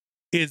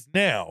is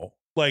now,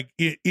 like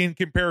in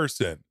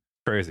comparison.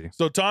 Crazy.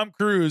 So Tom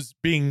Cruise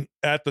being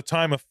at the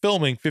time of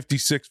filming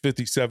 56,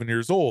 57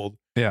 years old.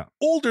 Yeah.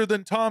 Older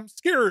than Tom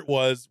Skerritt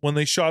was when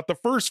they shot the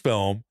first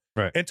film.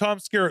 Right. And Tom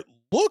Skerritt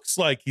looks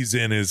like he's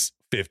in his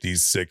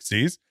 50s,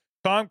 60s.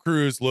 Tom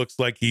Cruise looks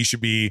like he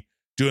should be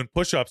doing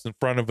push-ups in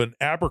front of an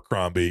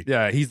Abercrombie.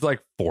 Yeah, he's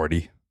like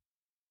 40.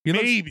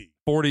 Maybe.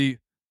 40.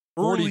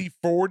 Early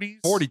 40s?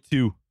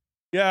 42.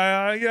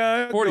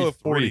 Yeah,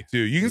 42.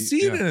 You can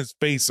see it in his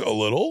face a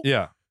little.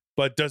 Yeah.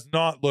 But does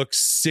not look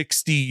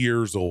 60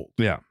 years old.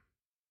 Yeah.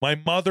 My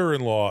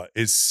mother-in-law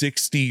is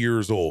 60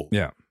 years old.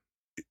 Yeah.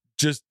 It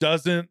just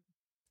doesn't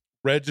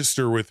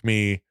register with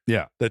me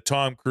that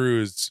Tom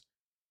Cruise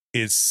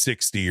is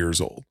 60 years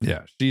old.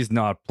 Yeah. She's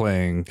not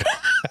playing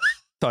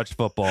touch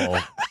football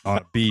on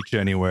a beach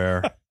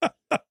anywhere.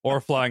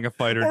 Or flying a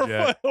fighter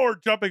jet, or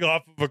jumping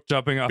off of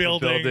a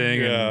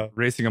building and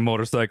racing a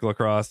motorcycle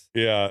across.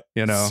 Yeah,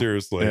 you know,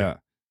 seriously. Yeah,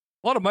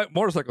 a lot of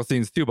motorcycle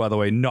scenes too. By the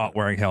way, not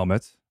wearing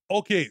helmets.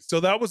 Okay, so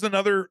that was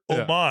another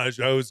homage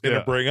I was going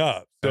to bring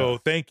up. So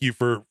thank you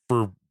for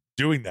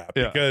doing that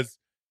because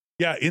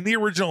in the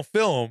original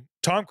film,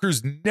 Tom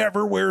Cruise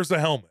never wears a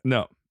helmet.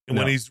 No.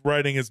 When he's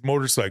riding his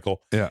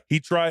motorcycle, he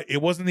tried.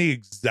 It wasn't the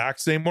exact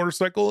same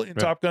motorcycle in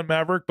Top Gun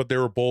Maverick, but they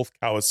were both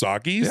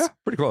Kawasaki's. Yeah,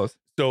 pretty close.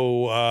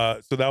 So,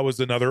 so that was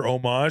another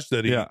homage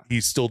that he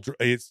still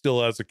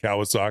has a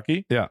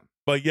Kawasaki. Yeah,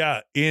 but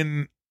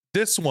in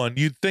this one,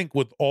 you'd think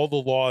with all the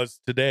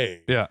laws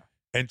today,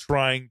 and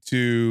trying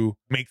to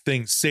make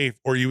things safe,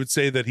 or you would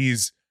say that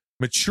he's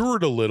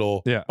matured a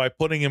little, by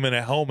putting him in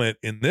a helmet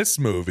in this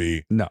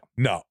movie.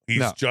 No,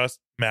 he's just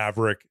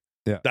Maverick.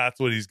 Yeah, that's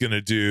what he's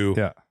gonna do.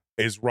 Yeah.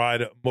 Is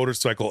ride a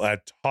motorcycle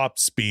at top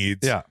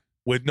speeds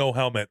with no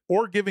helmet,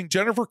 or giving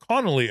Jennifer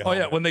Connelly a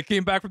helmet. When they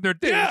came back from their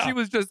date, she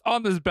was just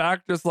on this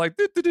back, just like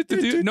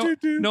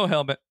no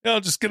helmet.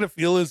 Just gonna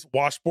feel his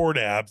washboard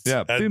abs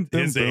at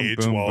his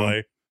age while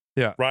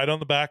I ride on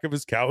the back of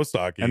his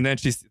Kawasaki. And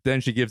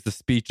then she gives the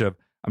speech of,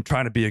 I'm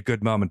trying to be a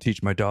good mom and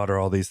teach my daughter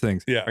all these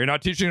things. Yeah. Are you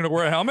not teaching her to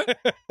wear a helmet?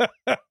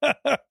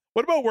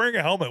 What about wearing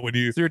a helmet when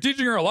you... So you're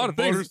teaching her a lot of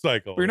things.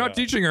 Motorcycle. But you're not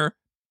teaching her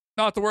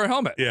not to wear a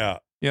helmet. Yeah.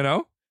 You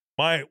know?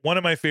 One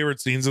of my favorite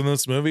scenes in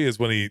this movie is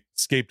when he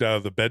escaped out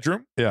of the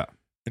bedroom. Yeah.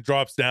 And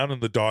drops down and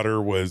the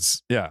daughter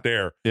was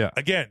there. Yeah.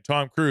 Again,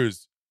 Tom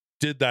Cruise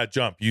did that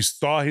jump. You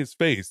saw his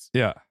face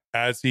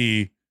as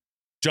he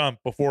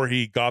jumped before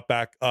he got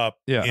back up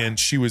and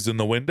she was in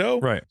the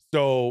window. Right.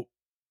 So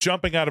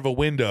jumping out of a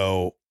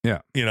window,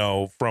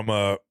 from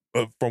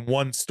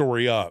one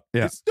story up,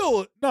 it's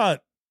still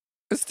not...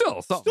 It's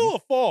still something. Still a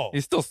fall.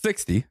 He's still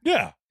 60.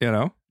 Yeah. You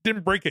know?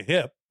 Didn't break a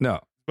hip.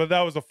 No. But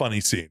that was a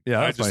funny scene. Yeah,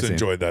 I just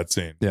enjoyed that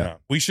scene. Yeah.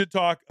 We should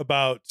talk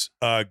about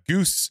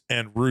Goose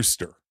and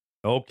Rooster.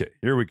 Okay,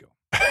 here we go.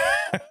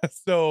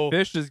 So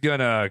Fish is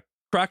gonna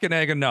crack an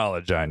egg of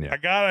knowledge on you.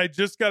 I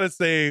just gotta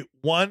say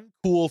one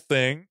cool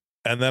thing,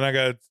 and then I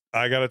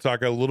gotta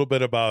talk a little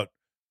bit about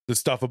the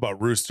stuff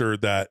about Rooster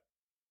that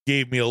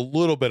gave me a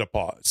little bit of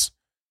pause.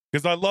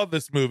 Because I love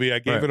this movie. I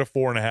gave it a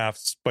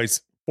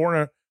 4.5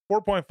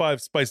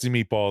 4.5 spicy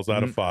meatballs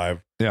out of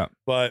 5. Yeah.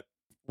 But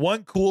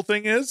one cool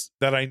thing is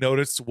that I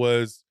noticed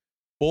was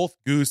both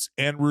Goose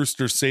and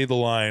Rooster say the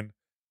line,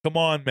 "Come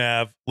on,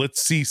 Mav,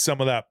 let's see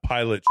some of that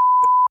pilot."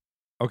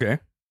 Okay.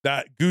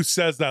 That Goose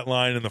says that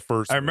line in the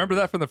first. I remember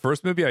that from the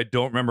first movie. I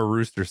don't remember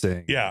Rooster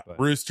saying. Yeah, it,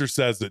 Rooster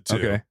says it too.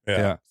 Okay.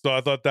 Yeah. So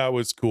I thought that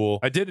was cool.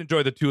 I did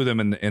enjoy the two of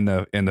them in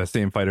the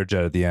same fighter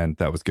jet at the end.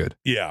 That was good.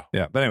 Yeah.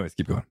 Yeah. But anyways,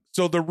 keep going.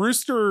 So the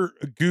Rooster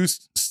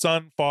Goose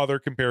son father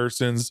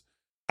comparisons,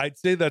 I'd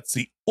say that's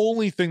the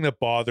only thing that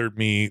bothered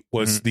me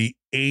was the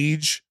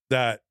age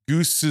that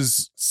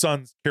Goose's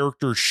son's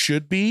character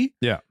should be.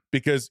 Yeah.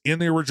 Because in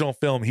the original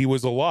film, he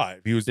was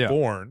alive. He was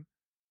born.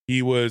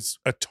 He was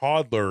a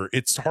toddler.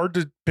 It's hard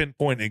to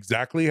pinpoint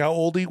exactly how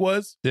old he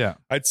was. Yeah.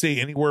 I'd say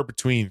anywhere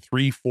between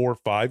 3, 4,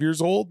 5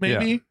 years old,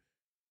 maybe.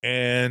 Yeah.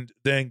 And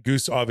then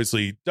Goose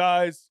obviously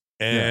dies.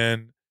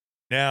 And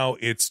now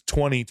it's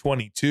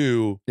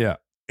 2022. Yeah.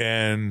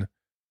 And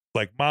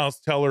like Miles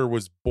Teller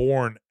was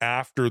born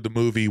after the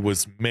movie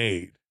was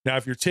made. Now,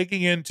 if you're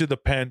taking into the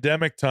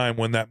pandemic time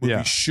when that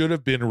movie should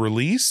have been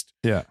released,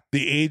 the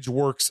age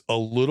works a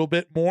little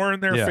bit more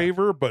in their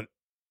favor. But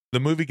the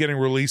movie getting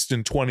released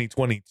in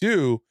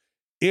 2022,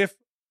 if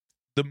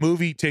the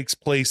movie takes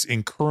place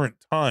in current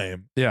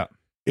time,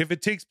 if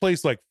it takes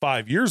place like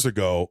 5 years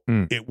ago,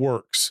 it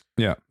works.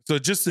 Yeah. So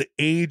just the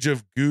age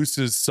of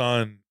Goose's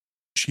son,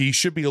 he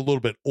should be a little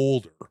bit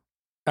older.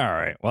 All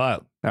right.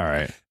 Well, all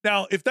right.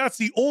 Now, if that's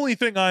the only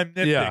thing I'm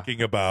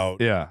nitpicking about,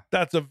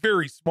 that's a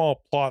very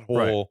small plot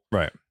hole.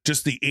 Right.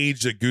 Just the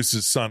age that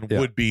Goose's son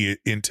would be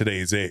in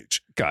today's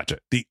age. Gotcha.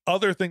 The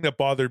other thing that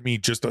bothered me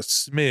just a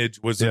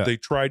smidge was that they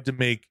tried to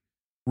make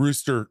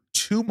Rooster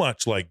too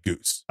much like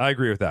Goose. I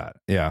agree with that.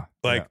 Yeah.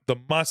 Like the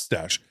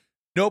mustache.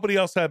 Nobody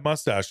else had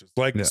mustaches.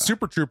 Like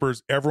Super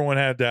Troopers, everyone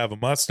had to have a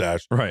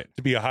mustache to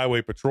be a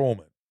highway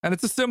patrolman. And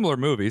it's a similar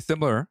movie,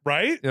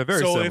 right? Yeah, very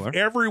similar. So if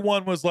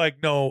everyone was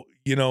like, no,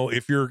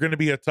 if you're going to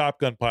be a Top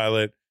Gun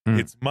pilot,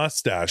 it's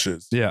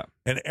mustaches. Yeah.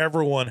 And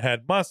everyone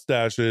had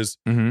mustaches,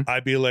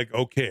 I'd be like,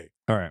 okay.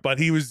 All right. But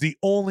he was the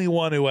only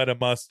one who had a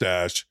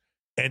mustache.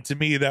 And to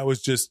me, that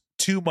was just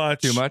too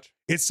much. Too much?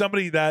 It's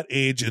somebody that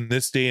age in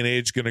this day and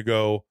age going to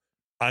go,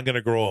 I'm going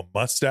to grow a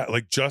mustache,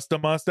 like just a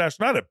mustache,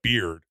 not a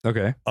beard.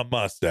 Okay. A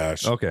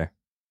mustache. Okay.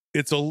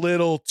 It's a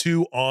little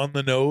too on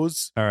the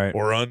nose. All right.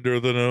 Or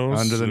under the nose.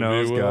 Under the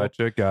nose.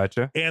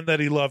 Gotcha. And that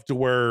he loved to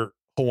wear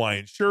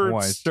Hawaiian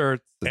shirts.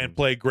 And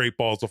play Great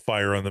Balls of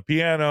Fire on the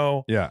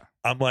piano. Yeah.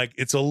 I'm like,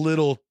 it's a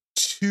little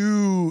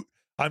too,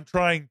 I'm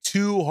trying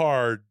too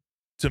hard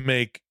to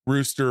make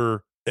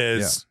Rooster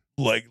as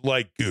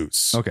like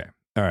Goose. Okay.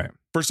 All right.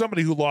 For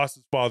somebody who lost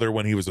his father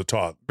when he was a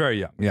toddler. Very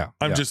young. Yeah.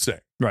 I'm just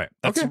saying. Right.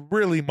 That's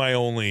really my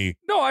only.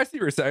 No, I see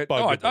what you're saying.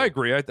 No, I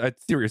agree. I see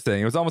what you're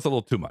saying. It was almost a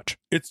little too much.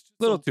 It's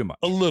a little too much.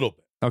 A little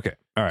bit. Okay.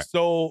 All right.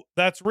 So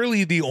that's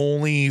really the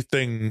only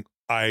thing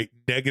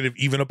negative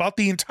even about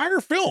the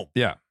entire film.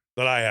 Yeah.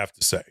 That I have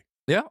to say.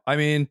 Yeah. I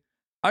mean,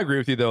 I agree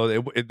with you though.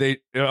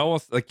 It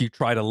almost like you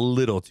tried a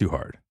little too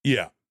hard.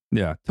 Yeah.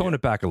 Yeah. Tone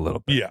it back a little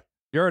bit. Yeah.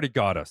 You already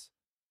got us.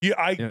 Yeah,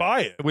 I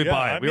buy it. We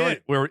buy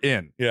it. We're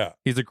in. Yeah.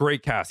 He's a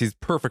great cast. He's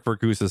perfect for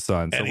Goose's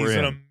son. So and he's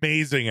an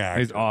amazing actor.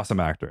 He's an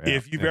awesome actor. Yeah.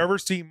 If you've ever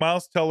seen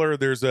Miles Teller,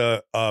 there's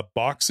a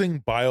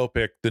boxing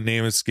biopic. The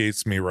name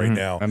escapes me right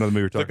now. I know the movie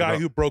you're talking about. The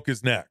guy who broke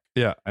his neck.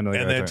 Yeah, I know.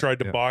 And then tried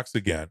to box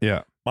again.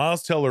 Yeah.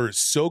 Miles Teller is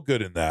so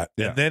good in that.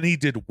 Yeah. And then he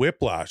did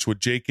Whiplash with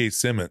J.K.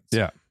 Simmons.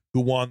 Yeah.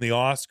 Who won the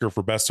Oscar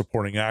for Best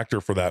Supporting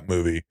Actor for that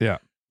movie. Yeah.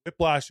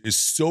 Whiplash is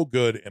so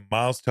good, and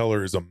Miles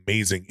Teller is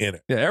amazing in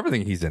it. Yeah,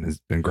 everything he's in has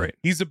been great.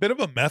 He's a bit of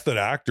a method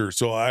actor,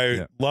 so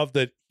I love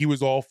that he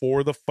was all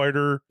for the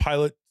fighter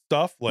pilot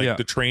stuff, like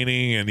the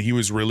training, and he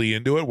was really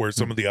into it, where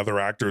some of the other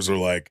actors are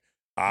like,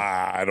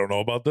 I don't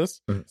know about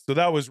this. So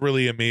that was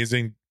really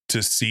amazing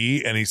to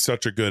see, and he's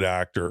such a good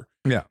actor.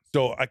 Yeah.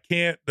 So I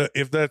can't,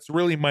 if that's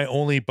really my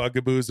only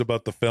bugaboos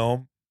about the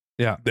film,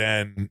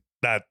 then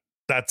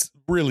that's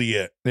really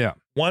it. Yeah.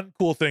 One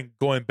cool thing,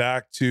 going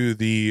back to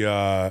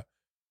the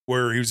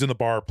where he was in the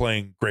bar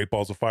playing Great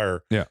Balls of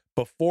Fire. Yeah.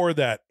 Before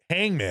that,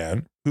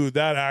 Hangman, who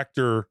that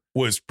actor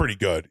was pretty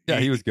good. Yeah,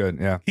 he was good.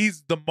 Yeah.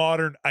 He's the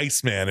modern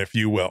Iceman, if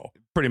you will.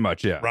 Pretty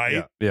much, yeah.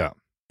 Right? Yeah.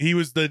 He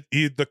was the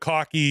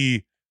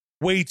cocky,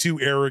 way too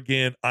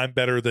arrogant, I'm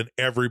better than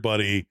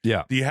everybody.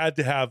 Yeah. You had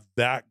to have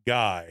that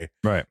guy.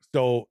 Right.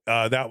 So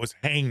that was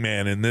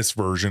Hangman in this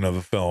version of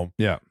the film.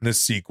 Yeah. In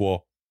this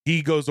sequel.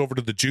 He goes over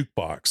to the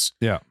jukebox.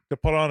 Yeah. To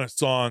put on a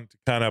song to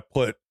kind of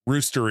put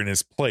Rooster in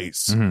his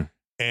place. Mm-hmm.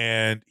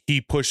 And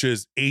he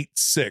pushes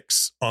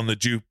 8/6 on the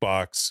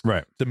jukebox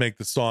to make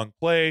the song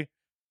play.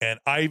 And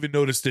I even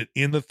noticed it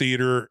in the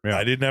theater. Yeah.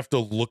 I didn't have to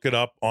look it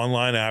up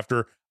online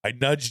after. I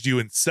nudged you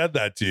and said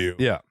that to you.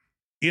 Yeah.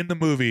 In the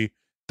movie,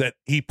 that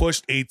he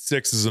pushed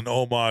 8/6 as an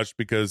homage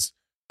because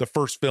the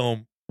first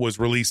film was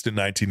released in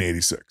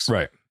 1986.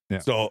 Right. Yeah.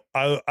 So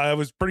I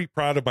was pretty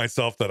proud of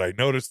myself that I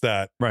noticed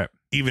that. Right.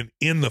 Even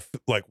in the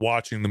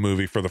watching the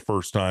movie for the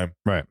first time.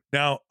 Right.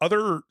 Now,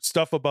 other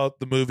stuff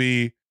about the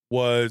movie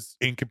was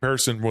in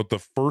comparison with the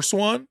first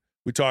one.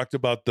 We talked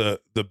about the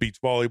beach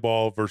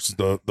volleyball versus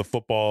the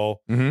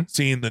football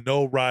scene, the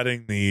no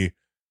riding the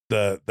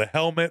the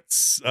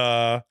helmets.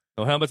 No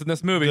helmets in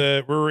this movie.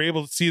 We were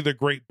able to see the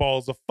Great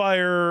Balls of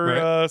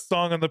Fire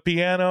song on the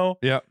piano.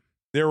 Yeah.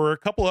 There were a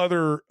couple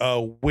other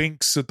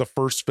winks at the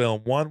first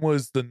film. One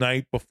was the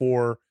night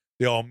before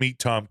they all meet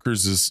Tom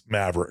Cruise's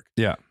Maverick.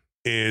 Yeah.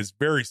 Is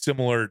very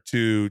similar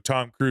to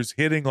Tom Cruise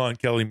hitting on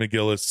Kelly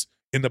McGillis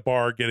in the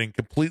bar, getting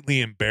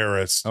completely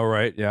embarrassed. Oh,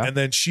 right. Yeah. And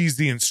then she's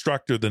the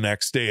instructor the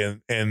next day,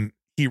 and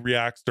he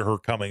reacts to her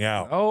coming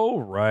out. Oh,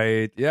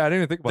 right. Yeah, I didn't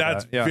even think about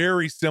That's that. Yeah.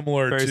 very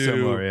similar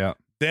to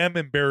them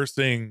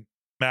embarrassing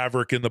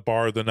Maverick in the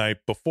bar the night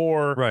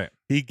before. Right.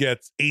 He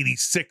gets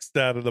 86th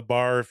out of the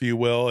bar, if you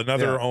will.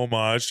 Another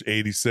homage,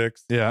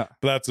 86. Yeah.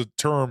 But that's a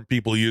term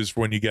people use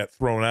for when you get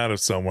thrown out of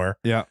somewhere.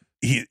 Yeah.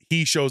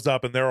 He shows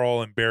up and they're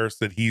all embarrassed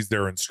that he's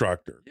their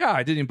instructor. Yeah,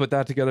 I didn't even put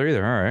that together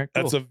either. All right.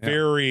 Cool. That's a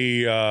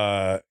very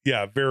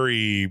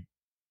very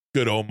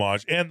good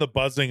homage. And the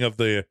buzzing of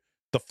the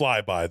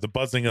flyby, the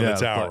buzzing of the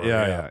tower.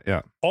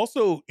 Yeah.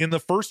 Also, in the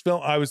first film,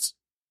 I was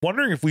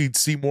wondering if we'd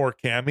see more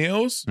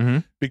cameos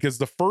because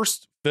the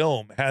first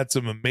film had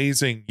some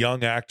amazing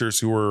young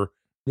actors who were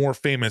more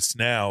famous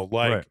now,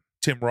 like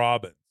Tim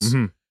Robbins.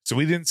 So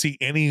we didn't see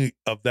any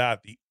of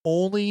that. The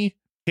only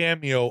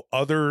cameo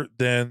other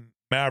than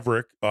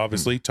Maverick,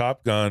 obviously,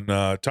 Top Gun,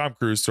 Tom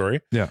Cruise,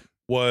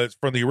 was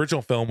from the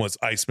original film was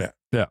Iceman.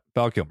 Yeah,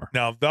 Val Kilmer.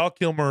 Now, Val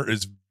Kilmer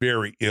is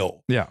very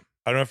ill. Yeah.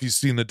 I don't know if you've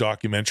seen the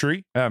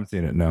documentary. I haven't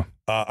seen it, no.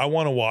 I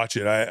want to watch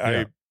it.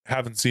 I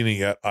haven't seen it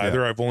yet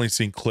either. I've only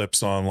seen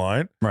clips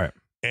online. Right.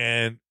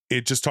 And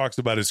it just talks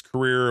about his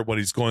career, what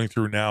he's going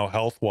through now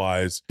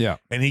health-wise. Yeah.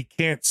 And he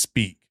can't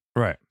speak.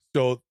 Right.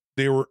 So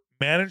they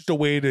managed a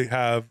way to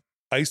have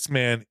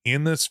Iceman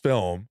in this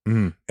film,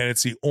 and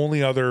it's the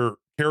only other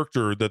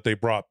character that they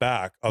brought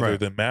back other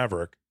than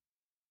Maverick.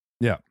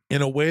 Yeah.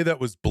 In a way that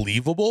was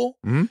believable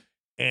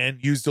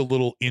and used a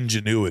little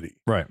ingenuity.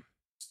 Right.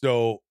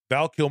 So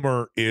Val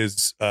Kilmer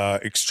is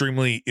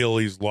extremely ill.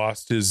 He's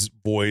lost his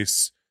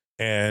voice,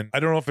 and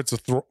I don't know if it's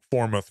a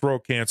form of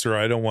throat cancer.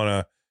 I don't want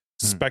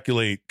to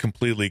speculate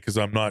completely because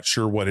I'm not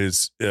sure what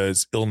his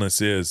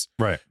illness is.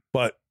 Right.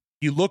 But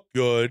he looked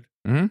good.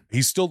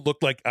 He still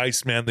looked like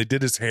Iceman. They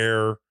did his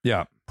hair.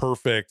 Yeah.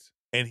 Perfect.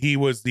 And he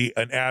was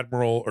an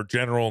admiral or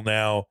general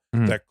now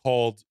that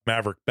called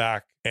Maverick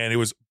back. And it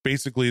was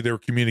basically they were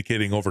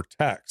communicating over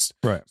text.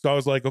 Right. So I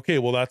was like, okay,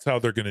 well, that's how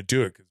they're going to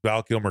do it because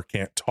Val Kilmer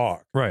can't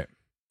talk. Right.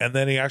 And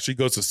then he actually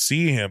goes to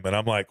see him. And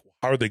I'm like,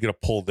 how are they going to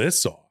pull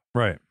this off?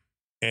 Right.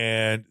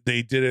 And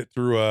they did it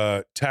through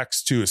a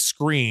text to a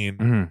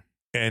screen.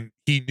 And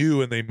he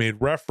knew, and they made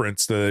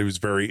reference that he was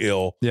very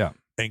ill. Yeah.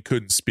 And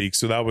couldn't speak.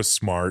 So that was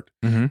smart.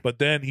 But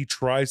then he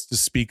tries to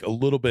speak a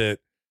little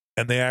bit.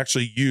 And they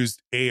actually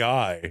used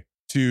AI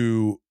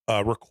to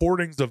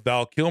recordings of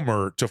Val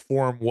Kilmer to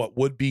form what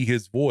would be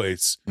his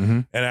voice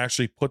and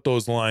actually put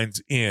those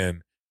lines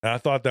in. And I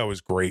thought that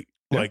was great.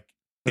 Yeah, like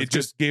it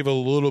just gave a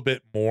little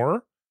bit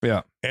more.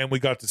 Yeah. And we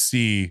got to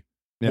see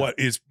what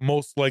is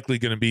most likely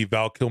going to be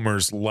Val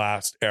Kilmer's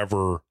last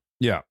ever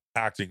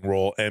acting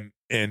role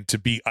and to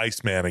be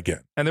Iceman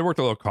again. And they worked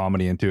a little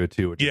comedy into it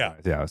too. Which is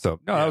nice. Yeah. So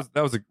no,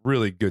 that was a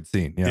really good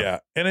scene. Yeah.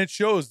 And it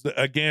shows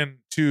again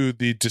to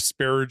the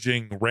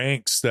disparaging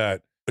ranks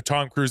that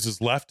Tom Cruise has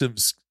left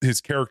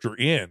his character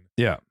in.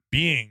 Yeah.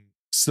 Being,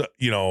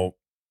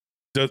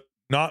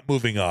 not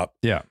moving up.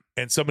 Yeah.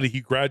 And somebody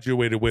he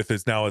graduated with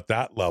is now at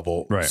that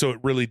level. Right. So it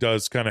really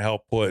does kind of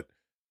help put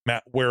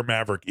where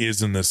Maverick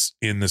is in this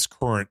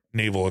current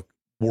naval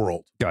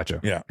world. Gotcha.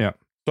 Yeah. Yeah.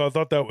 So I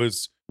thought that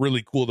was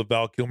really cool, the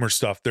Val Kilmer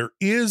stuff. We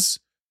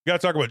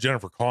got to talk about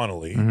Jennifer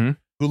Connelly, who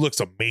looks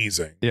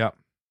amazing. Yeah.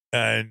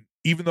 And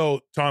even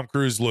though Tom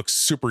Cruise looks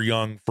super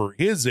young for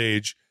his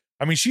age,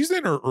 I mean, she's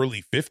in her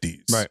early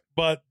 50s. Right.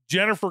 But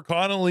Jennifer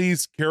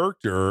Connelly's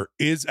character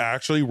is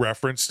actually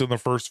referenced in the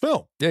first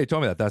film. Yeah, you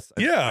told me that.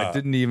 I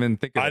didn't even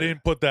think of it. I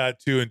didn't put that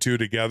two and two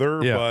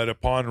together, but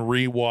upon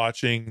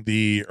rewatching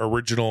the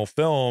original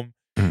film,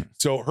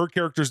 so her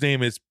character's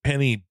name is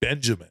Penny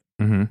Benjamin.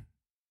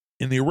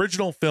 In the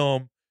original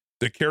film,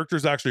 the character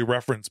is actually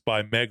referenced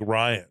by Meg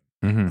Ryan,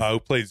 who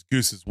plays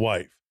Goose's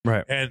wife.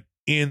 Right. And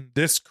in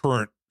this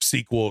current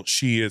sequel,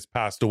 she has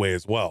passed away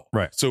as well.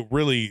 Right. So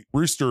really,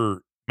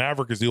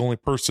 Maverick is the only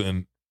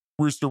person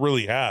Rooster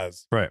really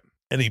has. Right.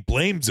 And he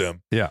blames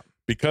him. Yeah.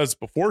 Because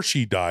before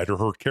she died, or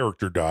her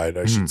character died,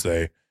 I should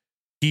say,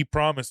 he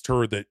promised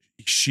her that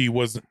he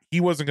wasn't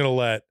going to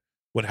let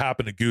what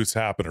happened to Goose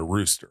happen to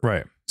Rooster.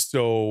 Right.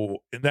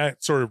 So, and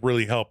that sort of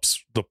really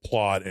helps the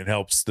plot and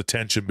helps the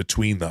tension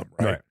between them.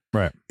 Right.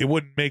 Right. It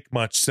wouldn't make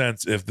much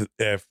sense if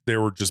they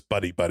were just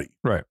buddy.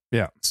 Right.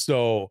 Yeah.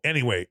 So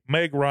anyway,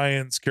 Meg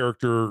Ryan's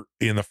character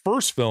in the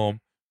first film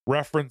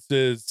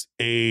references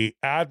a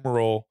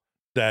admiral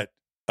that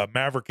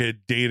Maverick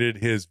had dated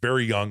his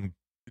very young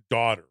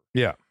daughter.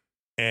 Yeah.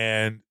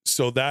 And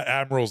so that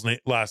admiral's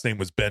last name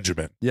was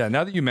Benjamin. Yeah.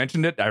 Now that you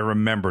mentioned it, I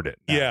remembered it.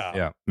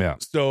 Yeah. Yeah.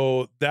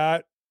 So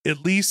that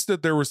at least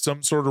that there was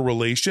some sort of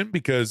relation,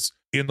 because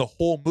in the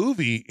whole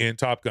movie in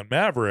Top Gun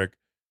Maverick,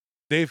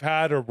 they've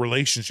had a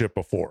relationship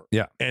before.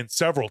 Yeah. And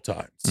several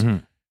times.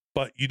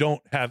 but you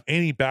don't have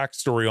any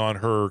backstory on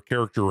her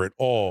character at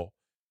all.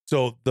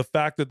 So the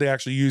fact that they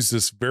actually use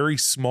this very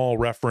small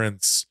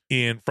reference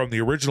from the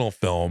original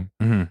film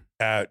for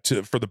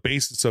the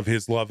basis of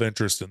his love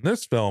interest in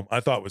this film,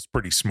 I thought was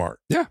pretty smart.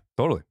 Yeah,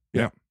 totally.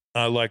 Yeah.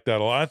 I like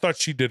that a lot. I thought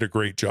she did a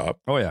great job.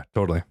 Oh yeah,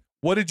 totally.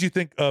 What did you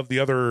think of the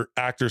other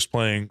actors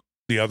playing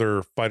the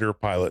other fighter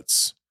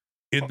pilots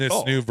in this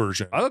new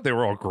version? I thought they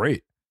were all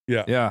great.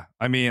 Yeah. Yeah.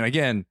 I mean,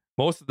 again,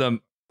 most of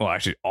them, well,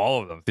 actually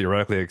all of them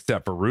theoretically,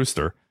 except for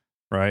Rooster,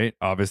 right?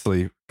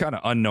 Obviously kind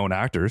of unknown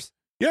actors.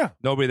 Yeah.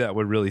 Nobody that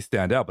would really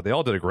stand out, but they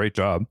all did a great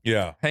job.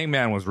 Yeah.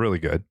 Hangman was really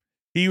good.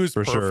 He was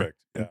for perfect. Sure.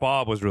 Yeah. And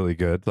Bob was really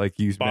good. Like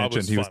you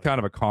mentioned, he was kind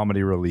of a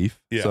comedy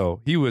relief. Yeah.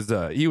 So he was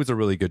a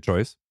really good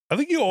choice. I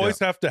think you always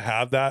have to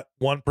have that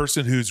one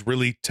person who's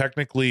really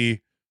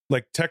technologically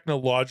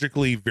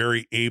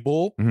very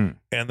able. Mm-hmm.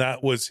 And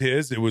that was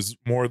his. It was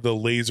more the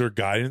laser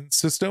guidance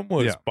system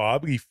was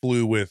Bob. He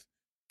flew with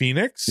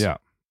Phoenix. Yeah.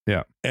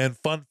 Yeah. And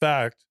fun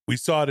fact, we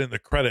saw it in the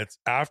credits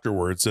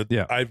afterwards that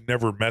I've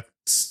never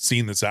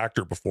seen this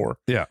actor before.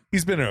 Yeah.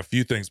 He's been in a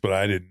few things, but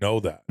I didn't know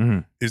that. Mm-hmm.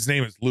 His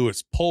name is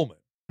Lewis Pullman.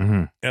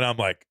 Mm-hmm. And I'm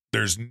like,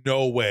 there's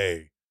no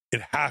way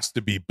it has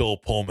to be Bill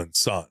Pullman's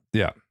son.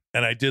 Yeah.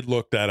 And I did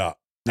look that up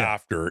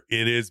after.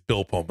 It is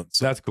Bill Pullman's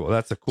son. That's cool.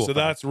 That's a cool So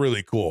that's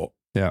really cool.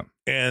 Yeah.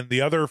 And the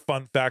other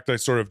fun fact I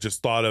sort of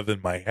just thought of in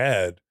my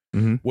head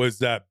mm-hmm. was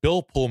that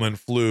Bill Pullman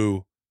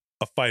flew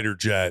a fighter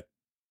jet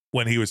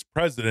when he was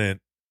president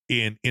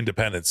in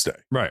Independence Day.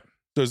 Right.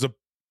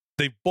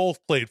 They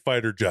both played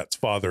fighter jets,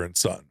 father and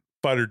son,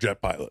 fighter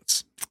jet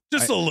pilots.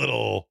 Just a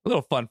little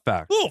fun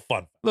fact.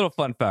 Little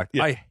fun fact.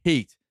 Yeah. I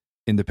hate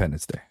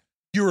Independence Day.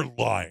 You're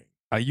lying.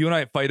 You and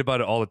I fight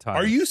about it all the time.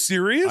 Are you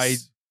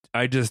serious?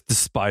 I just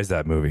despise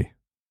that movie.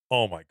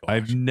 Oh my gosh.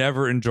 I've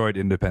never enjoyed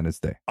Independence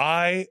Day.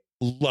 I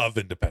love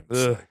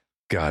Independence Day.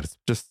 God, it's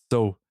just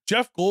so.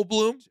 Jeff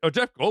Goldblum? Oh,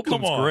 Jeff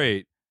Goldblum's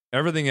great.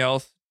 Everyththing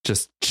else,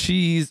 just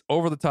cheese,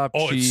 over the top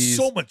cheese. It's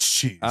so much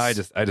cheese. I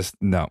just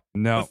no.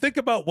 But think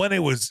about when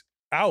it was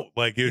out.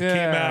 Like it came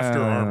after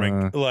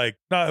Armageddon. Like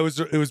no,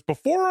 it was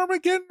before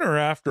Armageddon or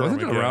after Wasn't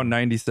Armageddon? It around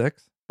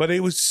 96? But it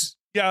was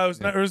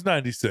it was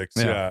 96.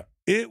 Yeah.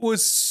 It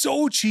was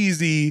so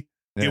cheesy.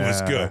 It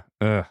was good.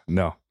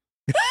 No.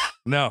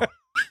 No.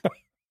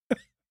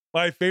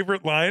 My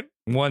favorite line.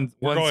 One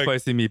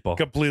spicy meatball.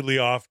 Completely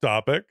off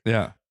topic.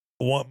 Yeah.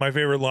 My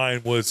favorite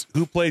line was,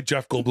 who played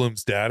Jeff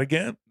Goldblum's dad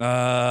again?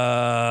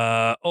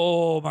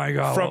 Oh my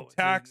God. From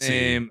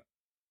Taxi.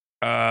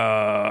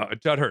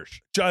 Judd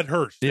Hirsch. Judd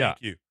Hirsch. Thank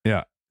you.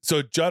 Yeah.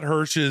 So Judd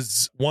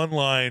Hirsch's one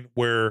line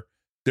where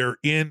they're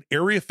in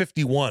Area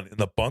 51 in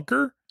the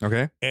bunker.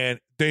 Okay. And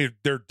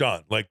they're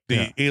done. Like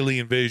the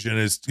alien invasion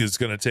is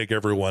going to take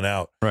everyone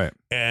out. Right.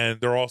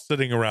 And they're all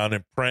sitting around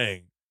and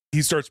praying.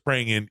 He starts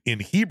praying in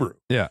Hebrew.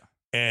 Yeah.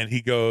 And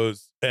he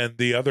goes, and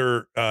the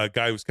other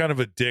guy was kind of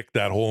a dick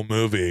that whole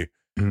movie.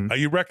 Mm-hmm.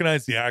 You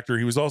recognize the actor.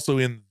 He was also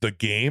in The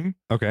Game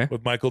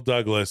with Michael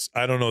Douglas.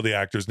 I don't know the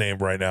actor's name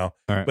right now.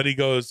 But he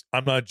goes,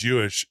 I'm not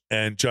Jewish.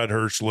 And Judd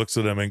Hirsch looks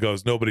at him and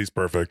goes, nobody's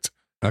perfect.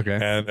 Okay.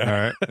 And all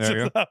right. There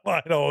you go. That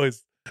line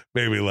always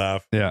made me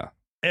laugh. Yeah.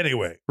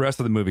 Anyway. Rest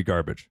of the movie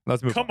garbage.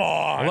 Let's move on. Come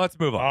on. Well, let's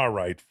move on. All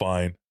right,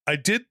 fine. I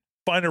did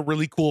find a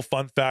really cool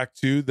fun fact,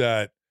 too,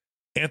 that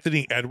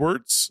Anthony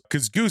Edwards,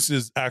 because Goose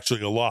is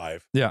actually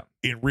alive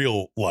in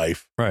real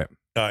life. Right.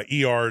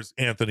 ER's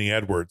Anthony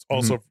Edwards,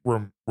 also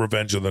from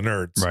Revenge of the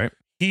Nerds. Right.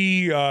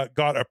 He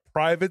got a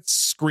private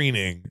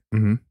screening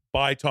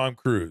by Tom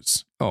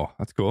Cruise. Oh,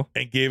 that's cool.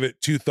 And gave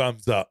it 2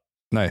 thumbs up.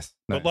 Nice.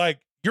 But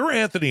like, you're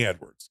Anthony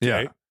Edwards.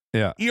 Okay?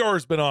 Yeah.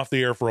 ER's been off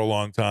the air for a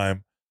long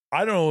time.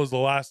 I don't know, was the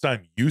last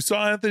time you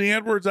saw Anthony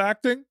Edwards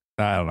acting?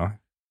 I don't know.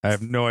 I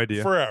have no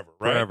idea. Forever,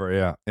 right?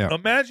 Forever, yeah.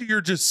 Imagine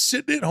you're just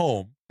sitting at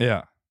home.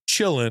 Yeah.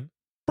 Chilling,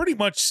 pretty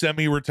much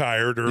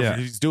semi-retired, or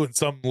he's doing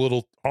some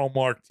little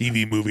Hallmark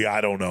TV movie.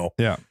 I don't know.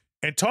 Yeah.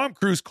 And Tom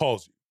Cruise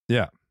calls you.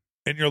 Yeah.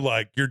 And you're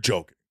like, you're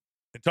joking.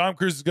 And Tom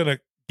Cruise is going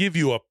to give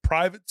you a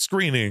private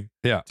screening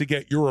to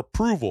get your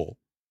approval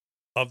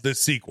of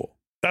this sequel.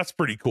 That's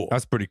pretty cool.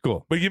 That's pretty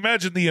cool. But you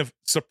imagine the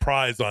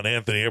surprise on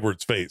Anthony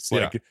Edwards' face.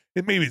 Like,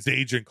 it maybe his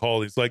agent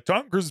called. He's like,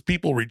 Tom Cruise's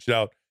people reached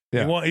out.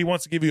 Yeah. He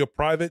wants to give you a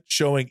private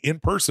showing in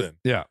person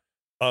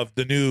of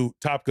the new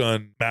Top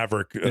Gun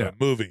Maverick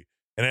movie.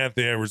 And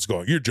Anthony Edwards is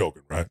going, you're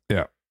joking, right?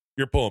 Yeah.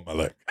 You're pulling my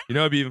leg. You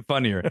know, it'd be even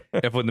funnier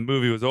if when the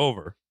movie was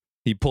over,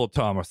 he pulled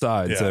Tom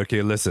aside and said,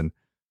 okay, listen,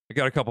 I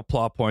got a couple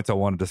plot points I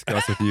want to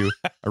discuss with you.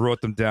 I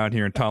wrote them down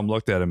here, and Tom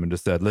looked at him and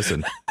just said,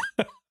 listen,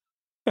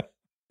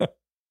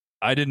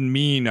 I didn't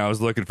mean I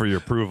was looking for your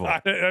approval.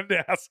 I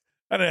didn't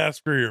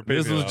ask for your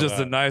opinion. This was just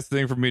a nice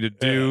thing for me to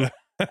do,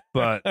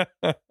 but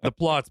the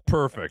plot's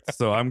perfect,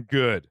 so I'm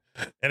good.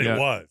 And it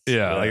was.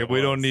 Yeah, like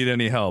we don't need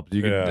any help.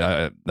 You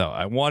can. No,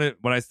 I wanted,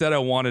 when I said I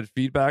wanted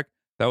feedback,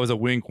 that was a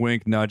wink,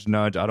 wink, nudge,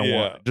 nudge. I don't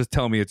want. Just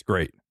tell me it's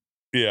great.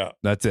 Yeah,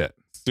 that's it.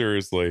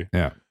 Seriously.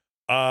 Yeah.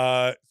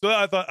 So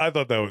I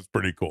thought that was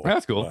pretty cool.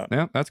 That's cool.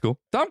 Yeah, that's cool.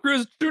 Tom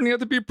Cruise is turning out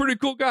to be a pretty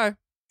cool guy.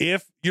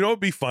 If it'd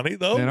be funny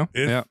though,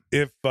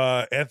 if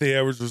Anthony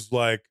Edwards was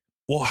like,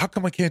 well, how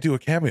come I can't do a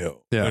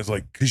cameo? Yeah. And it's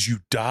like, because you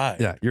died.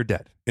 Yeah, you're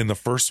dead in the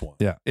first one.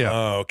 Yeah.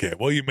 Oh, okay.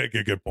 Well, you make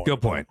a good point.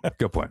 Good point.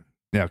 Good point.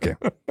 Yeah. Okay.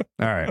 All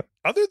right.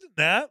 Other than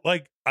that,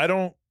 like, I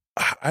don't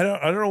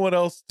know what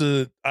else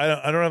to.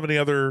 I don't have any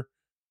other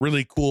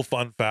really cool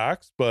fun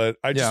facts, but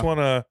I just want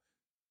to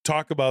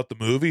talk about the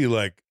movie.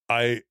 Like,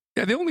 the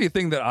only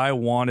thing that I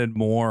wanted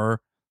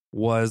more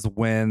was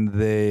when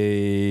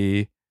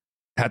they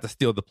had to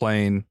steal the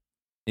plane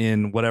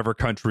in whatever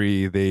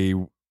country they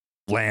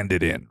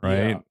landed in,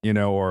 right?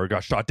 Or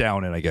got shot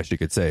down in, I guess you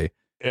could say.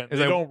 And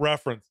they don't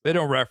reference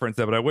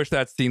that, but I wish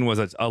that scene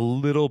was a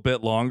little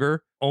bit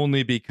longer,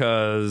 only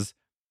because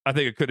I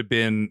think it could have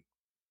been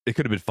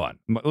fun,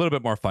 a little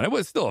bit more fun. It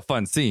was still a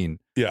fun scene,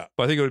 but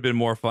I think it would have been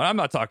more fun. I'm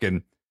not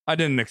talking. I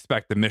didn't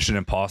expect the Mission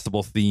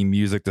Impossible theme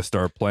music to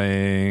start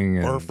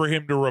playing, or for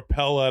him to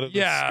rappel out of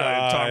the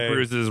sky. Tom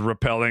Cruise is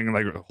rappelling,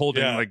 like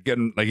holding, like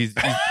getting, like he's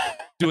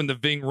doing the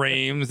Ving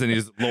Rhames, and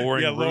he's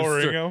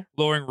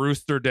lowering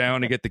Rooster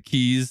down to get the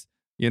keys,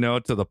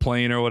 to the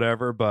plane or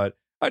whatever. But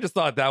I just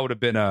thought that would have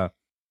been a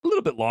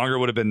little bit longer,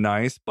 would have been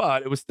nice.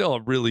 But it was still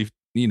a really,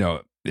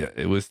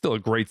 it was still a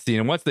great scene.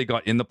 And once they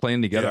got in the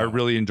plane together, I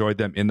really enjoyed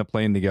them in the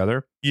plane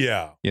together.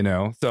 Yeah.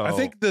 So I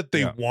think that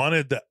they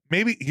wanted that.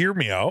 Maybe, hear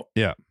me out.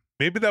 Yeah.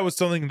 Maybe that was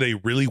something they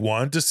really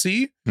wanted to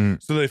see.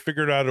 So they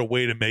figured out a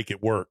way to make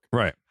it work.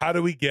 Right. How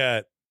do we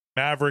get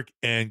Maverick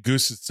and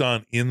Goose's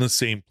son in the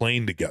same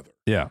plane together?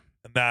 Yeah.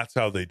 And that's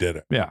how they did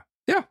it. Yeah.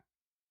 Yeah.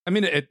 I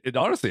mean, it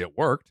honestly, it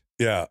worked.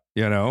 Yeah.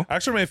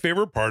 Actually, my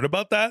favorite part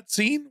about that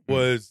scene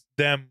was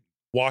them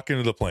walking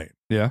to the plane.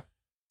 Yeah.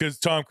 Because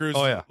Tom Cruise,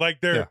 like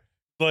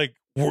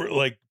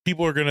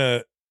people are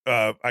gonna.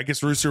 I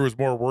guess Rooster was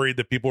more worried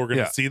that people were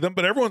gonna see them,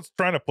 but everyone's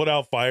trying to put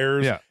out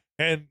fires. Yeah.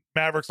 And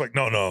Maverick's like,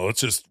 no,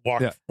 let's just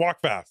walk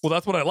fast. Well,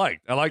 that's what I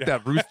liked. I liked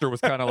that Rooster was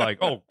kind of like,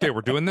 oh, okay,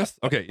 we're doing this.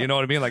 Okay, you know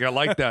what I mean? Like, I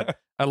like that.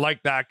 I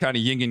like that kind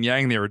of yin and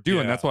yang they were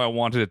doing. That's why I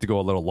wanted it to go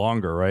a little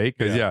longer, right?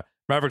 Because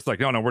Maverick's like,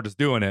 no, we're just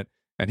doing it,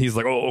 and he's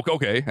like, oh,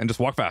 okay, and just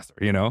walk faster,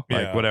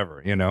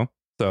 whatever,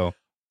 So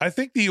I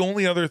think the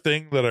only other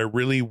thing that I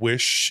really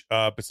wish,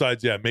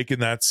 besides making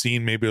that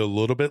scene maybe a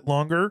little bit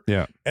longer,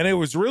 and it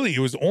was only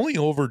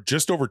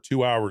just over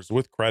 2 hours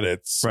with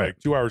credits, like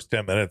 2 hours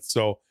 10 minutes.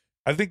 So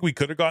I think we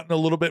could have gotten a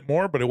little bit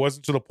more, but it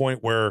wasn't to the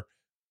point where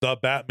the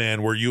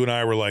Batman, where you and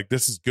I were like,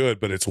 this is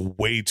good, but it's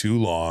way too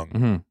long.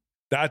 Mm-hmm.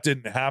 That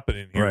didn't happen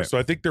in here. Right. So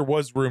I think there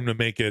was room to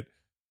make it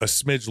a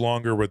smidge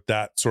longer with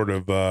that sort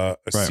of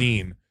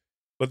scene.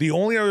 But the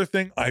only other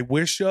thing I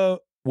wish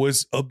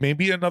was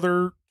maybe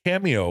another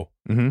cameo.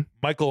 Mm-hmm.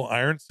 Michael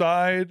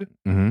Ironside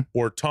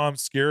or Tom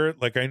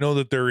Skerritt. Like, I know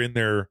that they're in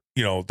there,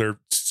 they're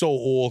so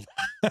old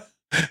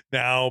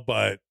now,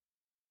 but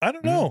I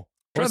don't know.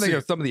 I'm trying to think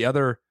of some of the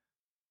other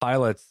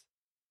pilots.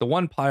 The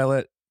one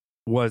pilot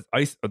was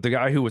the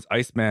guy who was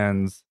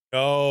Iceman's.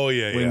 Oh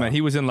yeah. He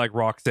was in like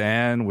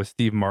Roxanne with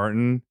Steve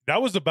Martin. That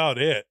was about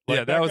it.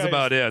 Like, that was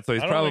about it. So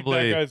he's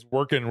probably that guy's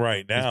working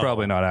right now. He's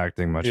probably not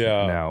acting much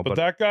now. But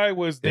that guy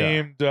was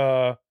named.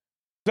 Is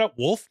that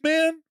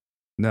Wolfman?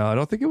 No, I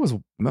don't think it was.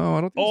 No,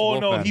 I don't think. Oh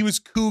no, he was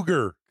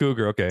Cougar.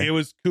 Cougar. Okay, it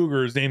was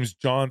Cougar. His name's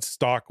John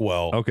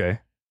Stockwell. Okay.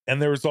 And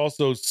there was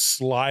also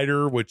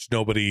Slider, which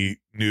nobody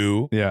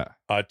knew. Yeah.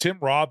 Tim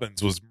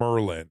Robbins was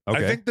Merlin.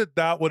 Okay. I think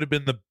that would have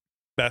been the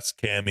best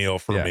cameo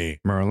for me.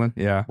 Merlin.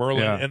 Yeah.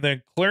 Merlin. Yeah. And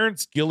then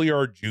Clarence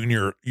Gilliard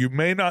Jr. You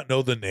may not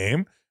know the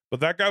name, but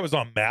that guy was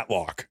on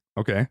Matlock.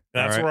 Okay. And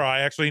that's where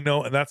I actually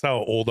know. And that's how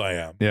old I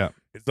am. Yeah.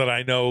 Is that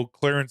I know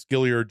Clarence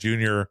Gilliard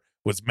Jr.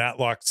 was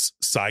Matlock's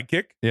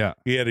sidekick. Yeah.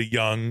 He had a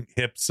young,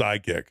 hip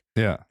sidekick.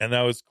 Yeah. And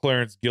that was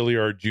Clarence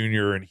Gilliard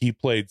Jr. And he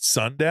played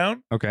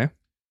Sundown. Okay.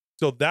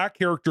 So that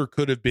character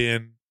could have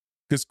been,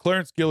 because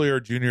Clarence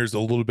Gilliard Jr. is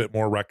a little bit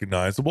more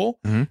recognizable.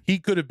 Mm-hmm. He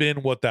could have been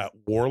what that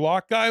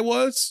Warlock guy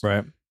was,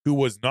 right? Who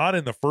was not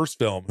in the first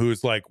film, who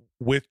was like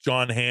with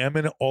John Hamm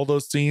in all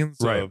those scenes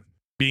of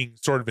being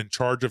sort of in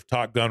charge of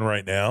Top Gun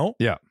right now.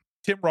 Yeah.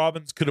 Tim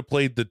Robbins could have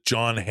played the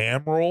John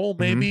Hamm role,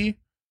 maybe,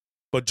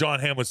 but John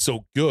Hamm was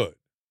so good.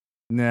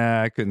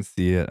 Nah, I couldn't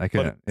see it. I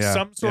couldn't.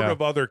 Some sort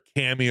of other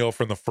cameo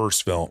from the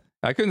first film.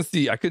 I couldn't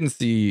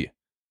see.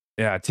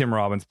 Yeah, Tim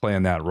Robbins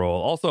playing that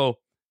role. Also,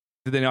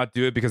 did they not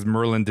do it because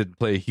Merlin didn't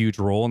play a huge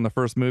role in the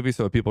first movie,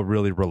 so people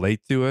really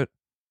relate to it?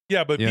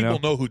 Yeah, but people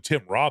know who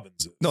Tim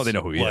Robbins is. No, they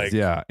know who he is.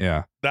 Yeah.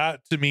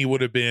 That to me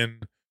would have been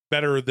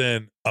better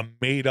than a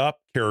made-up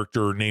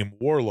character named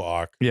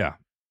Warlock. Yeah,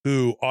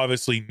 who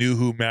obviously knew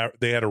who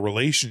they had a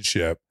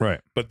relationship.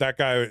 Right, but that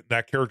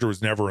character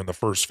was never in the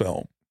first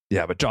film.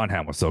 Yeah, but John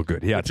Hamm was so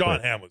good. John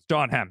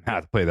Hamm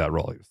had to play that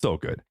role. He was so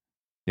good.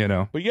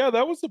 But yeah,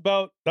 that was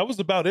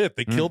about it.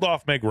 They killed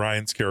off Meg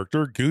Ryan's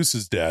character. Goose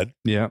is dead.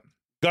 Yeah.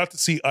 Got to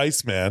see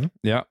Iceman.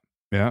 Yeah.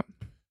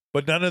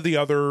 But none of the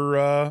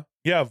other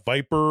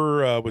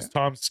Viper was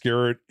Tom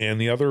Skerritt, and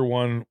the other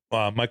one,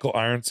 Michael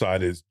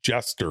Ironside, is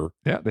Jester.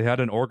 Yeah, they had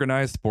an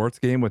organized sports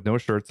game with no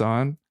shirts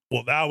on.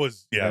 Well, that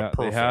was perfect.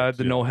 They had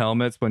the no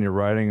helmets when you're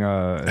riding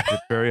at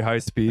very high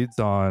speeds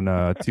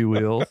on two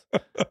wheels.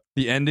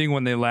 The ending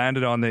when they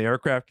landed on the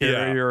aircraft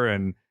carrier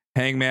and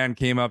Hangman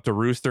came up to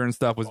Rooster and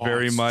stuff was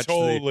very much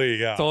totally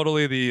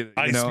the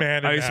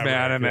Iceman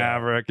and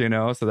Maverick,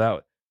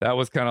 so that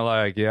was kind of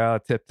like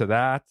tip to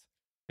that.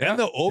 And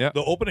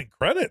the opening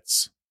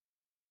credits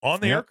on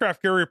the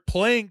aircraft carrier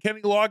playing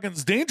Kenny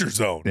Loggins' Danger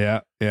Zone.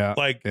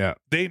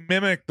 They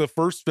mimicked the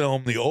first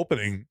film, the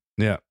opening.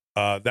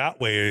 That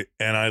way,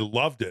 and I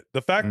loved it.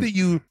 The fact that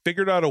you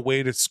figured out a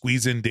way to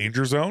squeeze in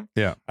Danger Zone.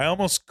 I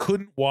almost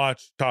couldn't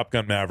watch Top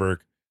Gun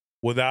Maverick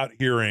without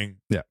hearing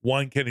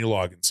one Kenny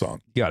Loggins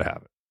song. You gotta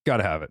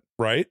have it.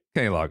 Right?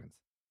 Kenny Loggins.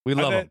 We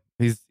love him.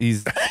 He's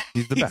the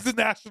best. He's a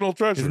national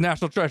treasure. He's a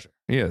national treasure.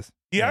 He is.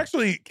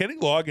 Actually, Kenny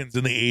Loggins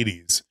in the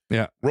 80s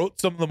wrote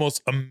some of the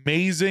most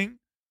amazing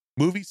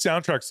movie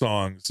soundtrack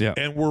songs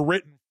and were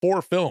written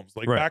for films.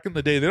 Back in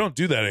the day, they don't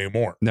do that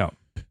anymore. No.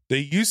 They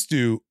used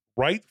to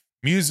write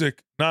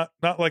music, not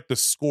like the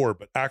score,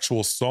 but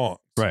actual songs.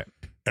 Right.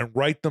 And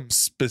write them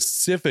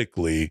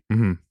specifically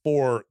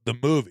for the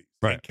movie.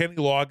 Right. And Kenny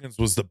Loggins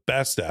was the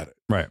best at it.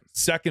 Right.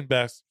 Second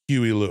best,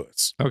 Huey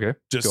Lewis. Okay.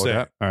 Just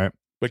saying. All right.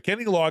 But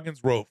Kenny Loggins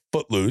wrote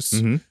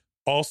Footloose.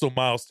 Also,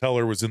 Miles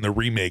Teller was in the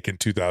remake in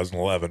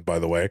 2011, by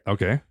the way.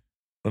 Okay.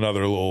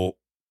 Another little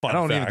fun I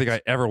don't even fact. think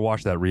I ever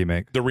watched that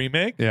remake. The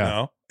remake?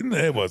 Yeah. No,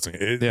 it wasn't.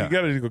 You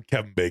got to do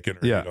Kevin Bacon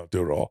or you don't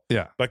do it all.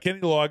 Yeah. But Kenny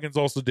Loggins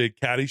also did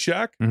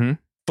Caddyshack,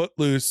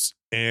 Footloose,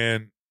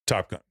 and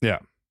Top Gun. Yeah.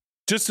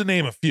 Just to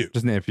name a few.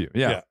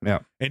 Yeah.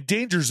 And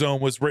Danger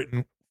Zone was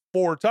written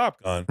for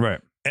Top Gun.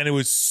 Right. And it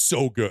was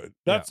so good.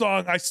 That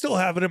song, I still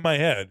have it in my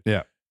head.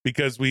 Yeah.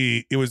 Because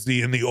it was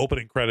in the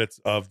opening credits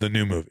of the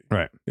new movie.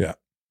 Right. Yeah.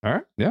 All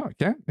right. Yeah.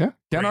 Okay. Yeah.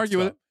 Can't argue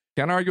with it.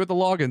 Can't argue with the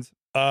Loggins.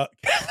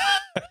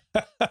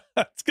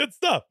 It's good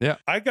stuff. Yeah.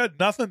 I got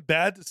nothing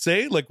bad to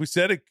say. Like we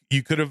said,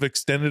 you could have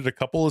extended a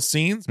couple of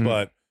scenes,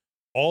 but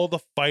all the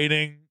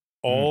fighting,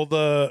 all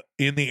the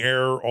in the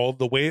air, all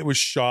the way it was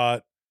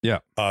shot. Yeah.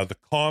 The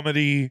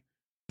comedy,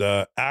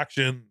 the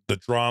action, the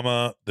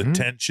drama, the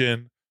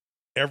tension,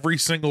 every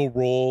single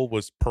role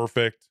was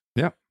perfect.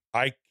 Yeah.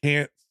 I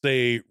can't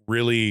say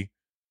really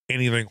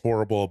anything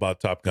horrible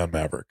about Top Gun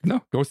Maverick.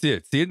 No, go see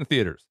it. See it in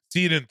theaters.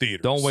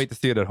 Don't wait to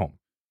see it at home.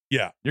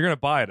 Yeah. You're going to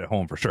buy it at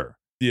home for sure.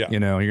 Yeah. You're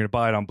going to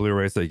buy it on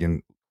Blu-ray so you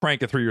can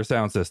crank it through your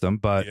sound system,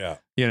 but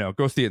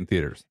go see it in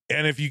theaters.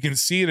 And if you can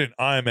see it in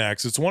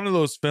IMAX, it's one of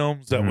those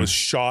films that was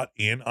shot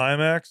in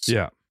IMAX.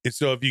 Yeah. And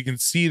so if you can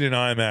see it in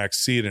IMAX,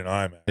 see it in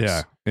IMAX.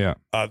 Yeah. Yeah.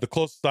 The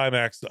closest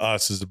IMAX to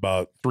us is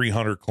about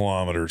 300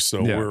 kilometers.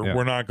 So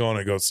we're not going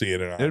to go see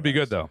it in IMAX. It'd be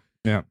good though.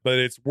 Yeah. But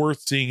it's worth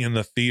seeing in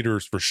the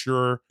theaters for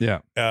sure.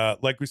 Yeah.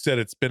 Like we said,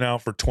 it's been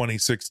out for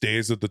 26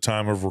 days at the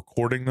time of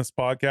recording this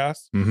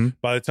podcast.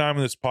 By the time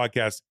this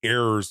podcast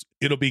airs,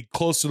 it'll be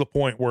close to the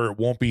point where it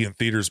won't be in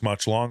theaters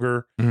much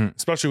longer,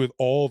 especially with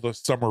all the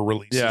summer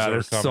releases. Yeah,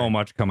 there's so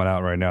much coming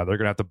out right now. They're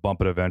going to have to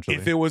bump it eventually.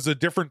 If it was a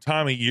different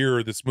time of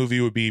year, this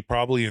movie would be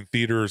probably in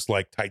theaters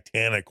like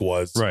Titanic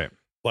was. Right.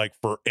 Like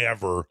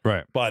forever.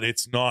 Right. But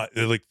it's not,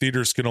 like,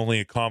 theaters can only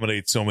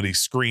accommodate so many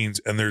screens,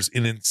 and there's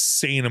an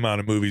insane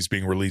amount of movies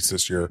being released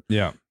this year.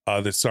 Yeah.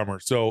 This summer.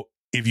 So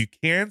if you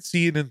can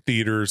see it in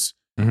theaters,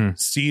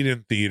 see it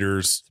in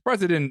theaters. Surprised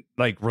they didn't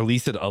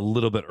release it a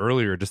little bit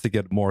earlier just to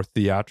get more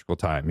theatrical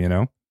time,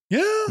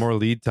 Yeah. More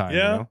lead time,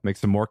 Yeah. Make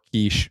some more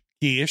quiche.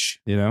 It's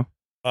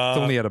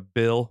only at $1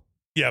 billion.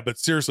 Yeah, but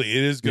seriously,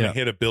 it is going to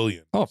hit $1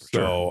 billion. Oh, for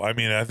sure. So, I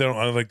mean, I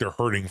don't think they're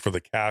hurting for the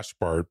cash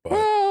part, but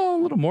well,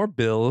 a little more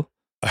bill.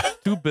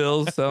 2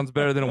 bills sounds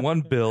better than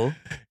 1 bill.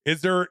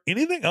 Is there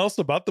anything else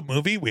about the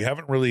movie we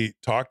haven't really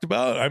talked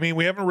about? I mean,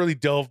 we haven't really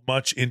delved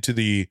much into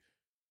the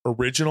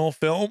original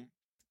film,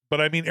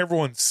 but I mean,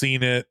 everyone's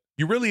seen it.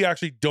 You really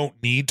actually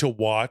don't need to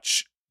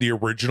watch the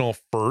original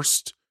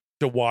first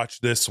to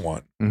watch this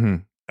one.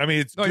 I mean,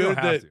 it's good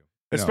that,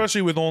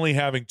 especially with only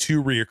having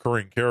 2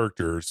 reoccurring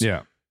characters.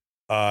 Yeah.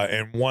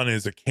 And one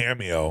is a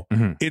cameo.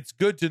 It's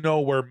good to know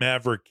where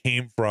Maverick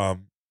came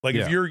from. Like,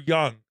 if you're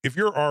young, if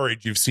you're our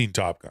age, you've seen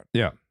Top Gun.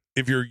 Yeah.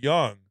 If you're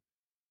young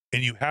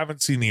and you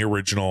haven't seen the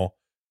original,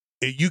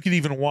 you could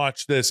even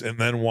watch this and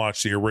then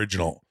watch the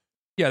original.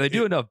 Yeah, they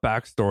do enough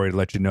backstory to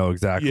let you know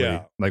exactly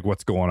like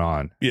what's going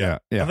on. Yeah.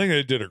 I think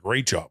they did a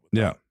great job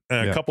with that.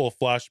 And a couple of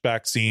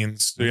flashback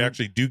scenes. So you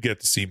actually do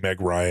get to see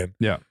Meg Ryan.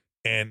 Yeah.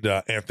 And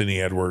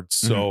Anthony Edwards.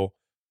 So,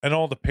 and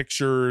all the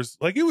pictures,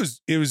 like it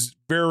was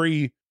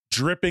very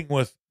dripping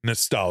with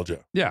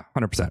nostalgia. Yeah,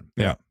 100%.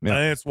 Yeah. And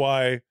that's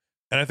why.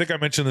 And I think I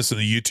mentioned this in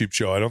the YouTube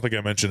show. I don't think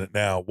I mentioned it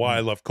now. Why I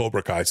love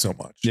Cobra Kai so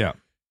much. Yeah.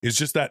 It's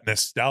just that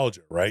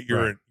nostalgia, right?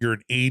 You're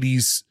an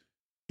 80s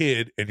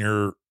kid and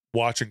you're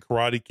watching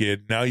Karate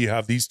Kid. Now you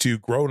have these two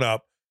grown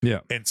up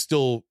and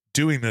still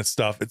doing this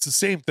stuff. It's the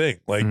same thing.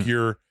 Like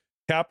you're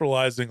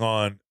capitalizing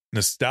on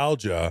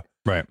nostalgia.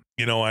 Right.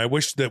 I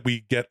wish that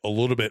we get a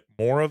little bit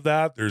more of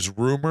that. There's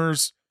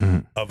rumors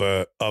of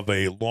a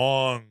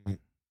long,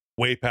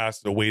 way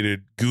past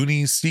awaited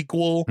Goonies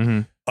sequel.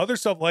 Other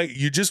stuff, like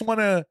you just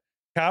want to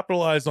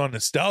capitalize on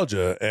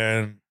nostalgia,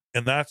 and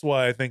that's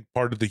why I think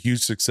part of the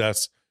huge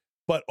success,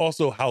 but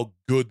also how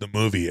good the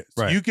movie is.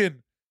 Right. You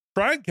can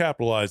try and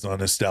capitalize on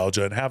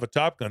nostalgia and have a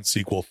Top Gun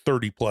sequel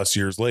 30 plus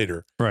years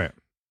later. Right.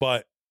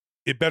 But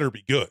it better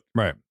be good.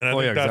 Right. And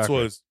I think that's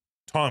was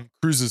Tom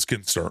Cruise's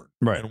concern.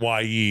 Right. And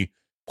why he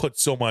put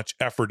so much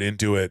effort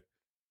into it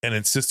and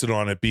insisted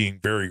on it being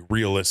very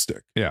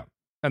realistic. Yeah.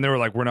 And they were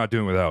like, we're not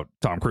doing it without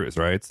Tom Cruise,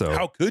 right? So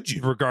how could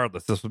you?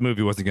 Regardless, this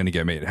movie wasn't going to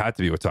get made. It had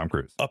to be with Tom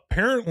Cruise.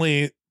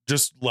 Apparently,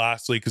 just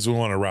lastly, because we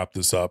want to wrap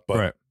this up,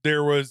 but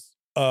there was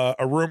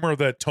a rumor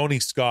that Tony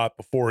Scott,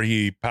 before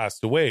he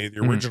passed away, the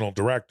original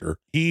director,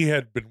 he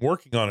had been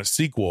working on a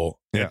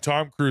sequel, and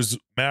Tom Cruise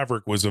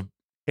Maverick was a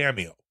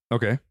cameo.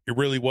 Okay. It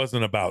really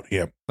wasn't about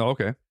him. Oh,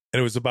 okay. And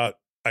it was about,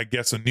 I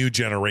guess, a new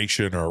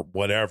generation or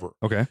whatever.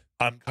 Okay.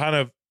 I'm kind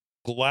of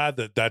glad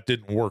that that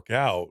didn't work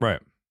out.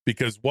 Right.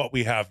 Because what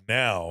we have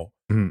now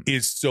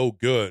is so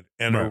good,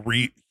 and a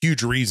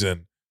huge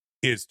reason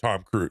is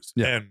Tom Cruise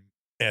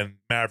and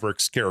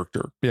Maverick's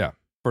character. Yeah,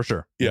 for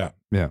sure. Yeah.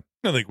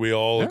 I think we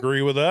all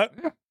agree with that.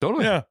 Yeah,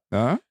 totally. Yeah.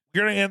 We're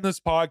gonna end this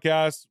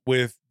podcast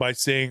by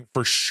saying,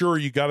 for sure,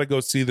 you got to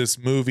go see this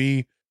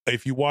movie.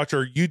 If you watch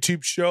our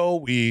YouTube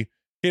show,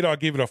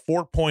 K-Dog gave it a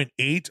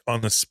 4.8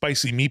 on the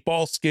spicy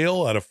meatball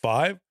scale out of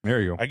 5.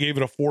 There you go. I gave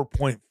it a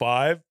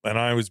 4.5, and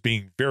I was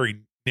being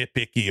very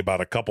nitpicky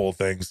about a couple of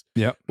things,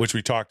 which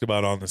we talked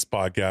about on this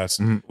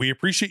podcast. We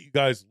appreciate you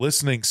guys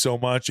listening so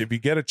much. If you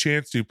get a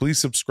chance to, please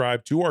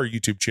subscribe to our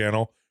YouTube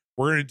channel.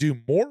 We're going to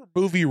do more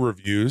movie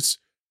reviews.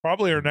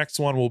 Probably our next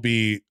one will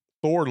be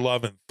Thor: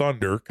 Love and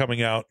Thunder,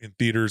 coming out in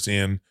theaters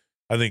in,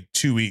 I think,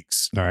 2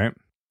 weeks. All right.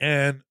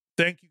 And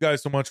thank you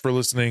guys so much for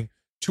listening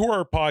to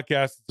our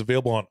podcast. It's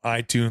available on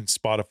iTunes,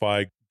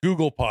 Spotify,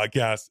 Google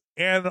Podcasts,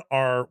 and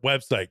our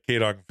website,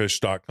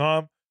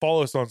 kdogandfish.com.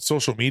 Follow us on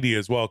social media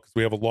as well, because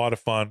we have a lot of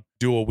fun.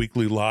 Do a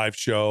weekly live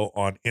show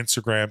on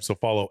Instagram. So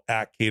follow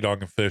at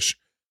KDogandFish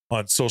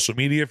on social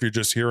media if you're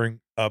just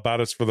hearing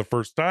about us for the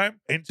first time.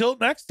 Until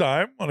next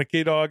time on a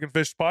K-Dog and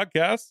Fish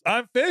podcast,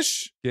 I'm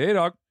Fish.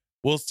 K-Dog.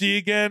 We'll see you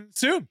again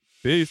soon.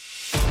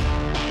 Peace.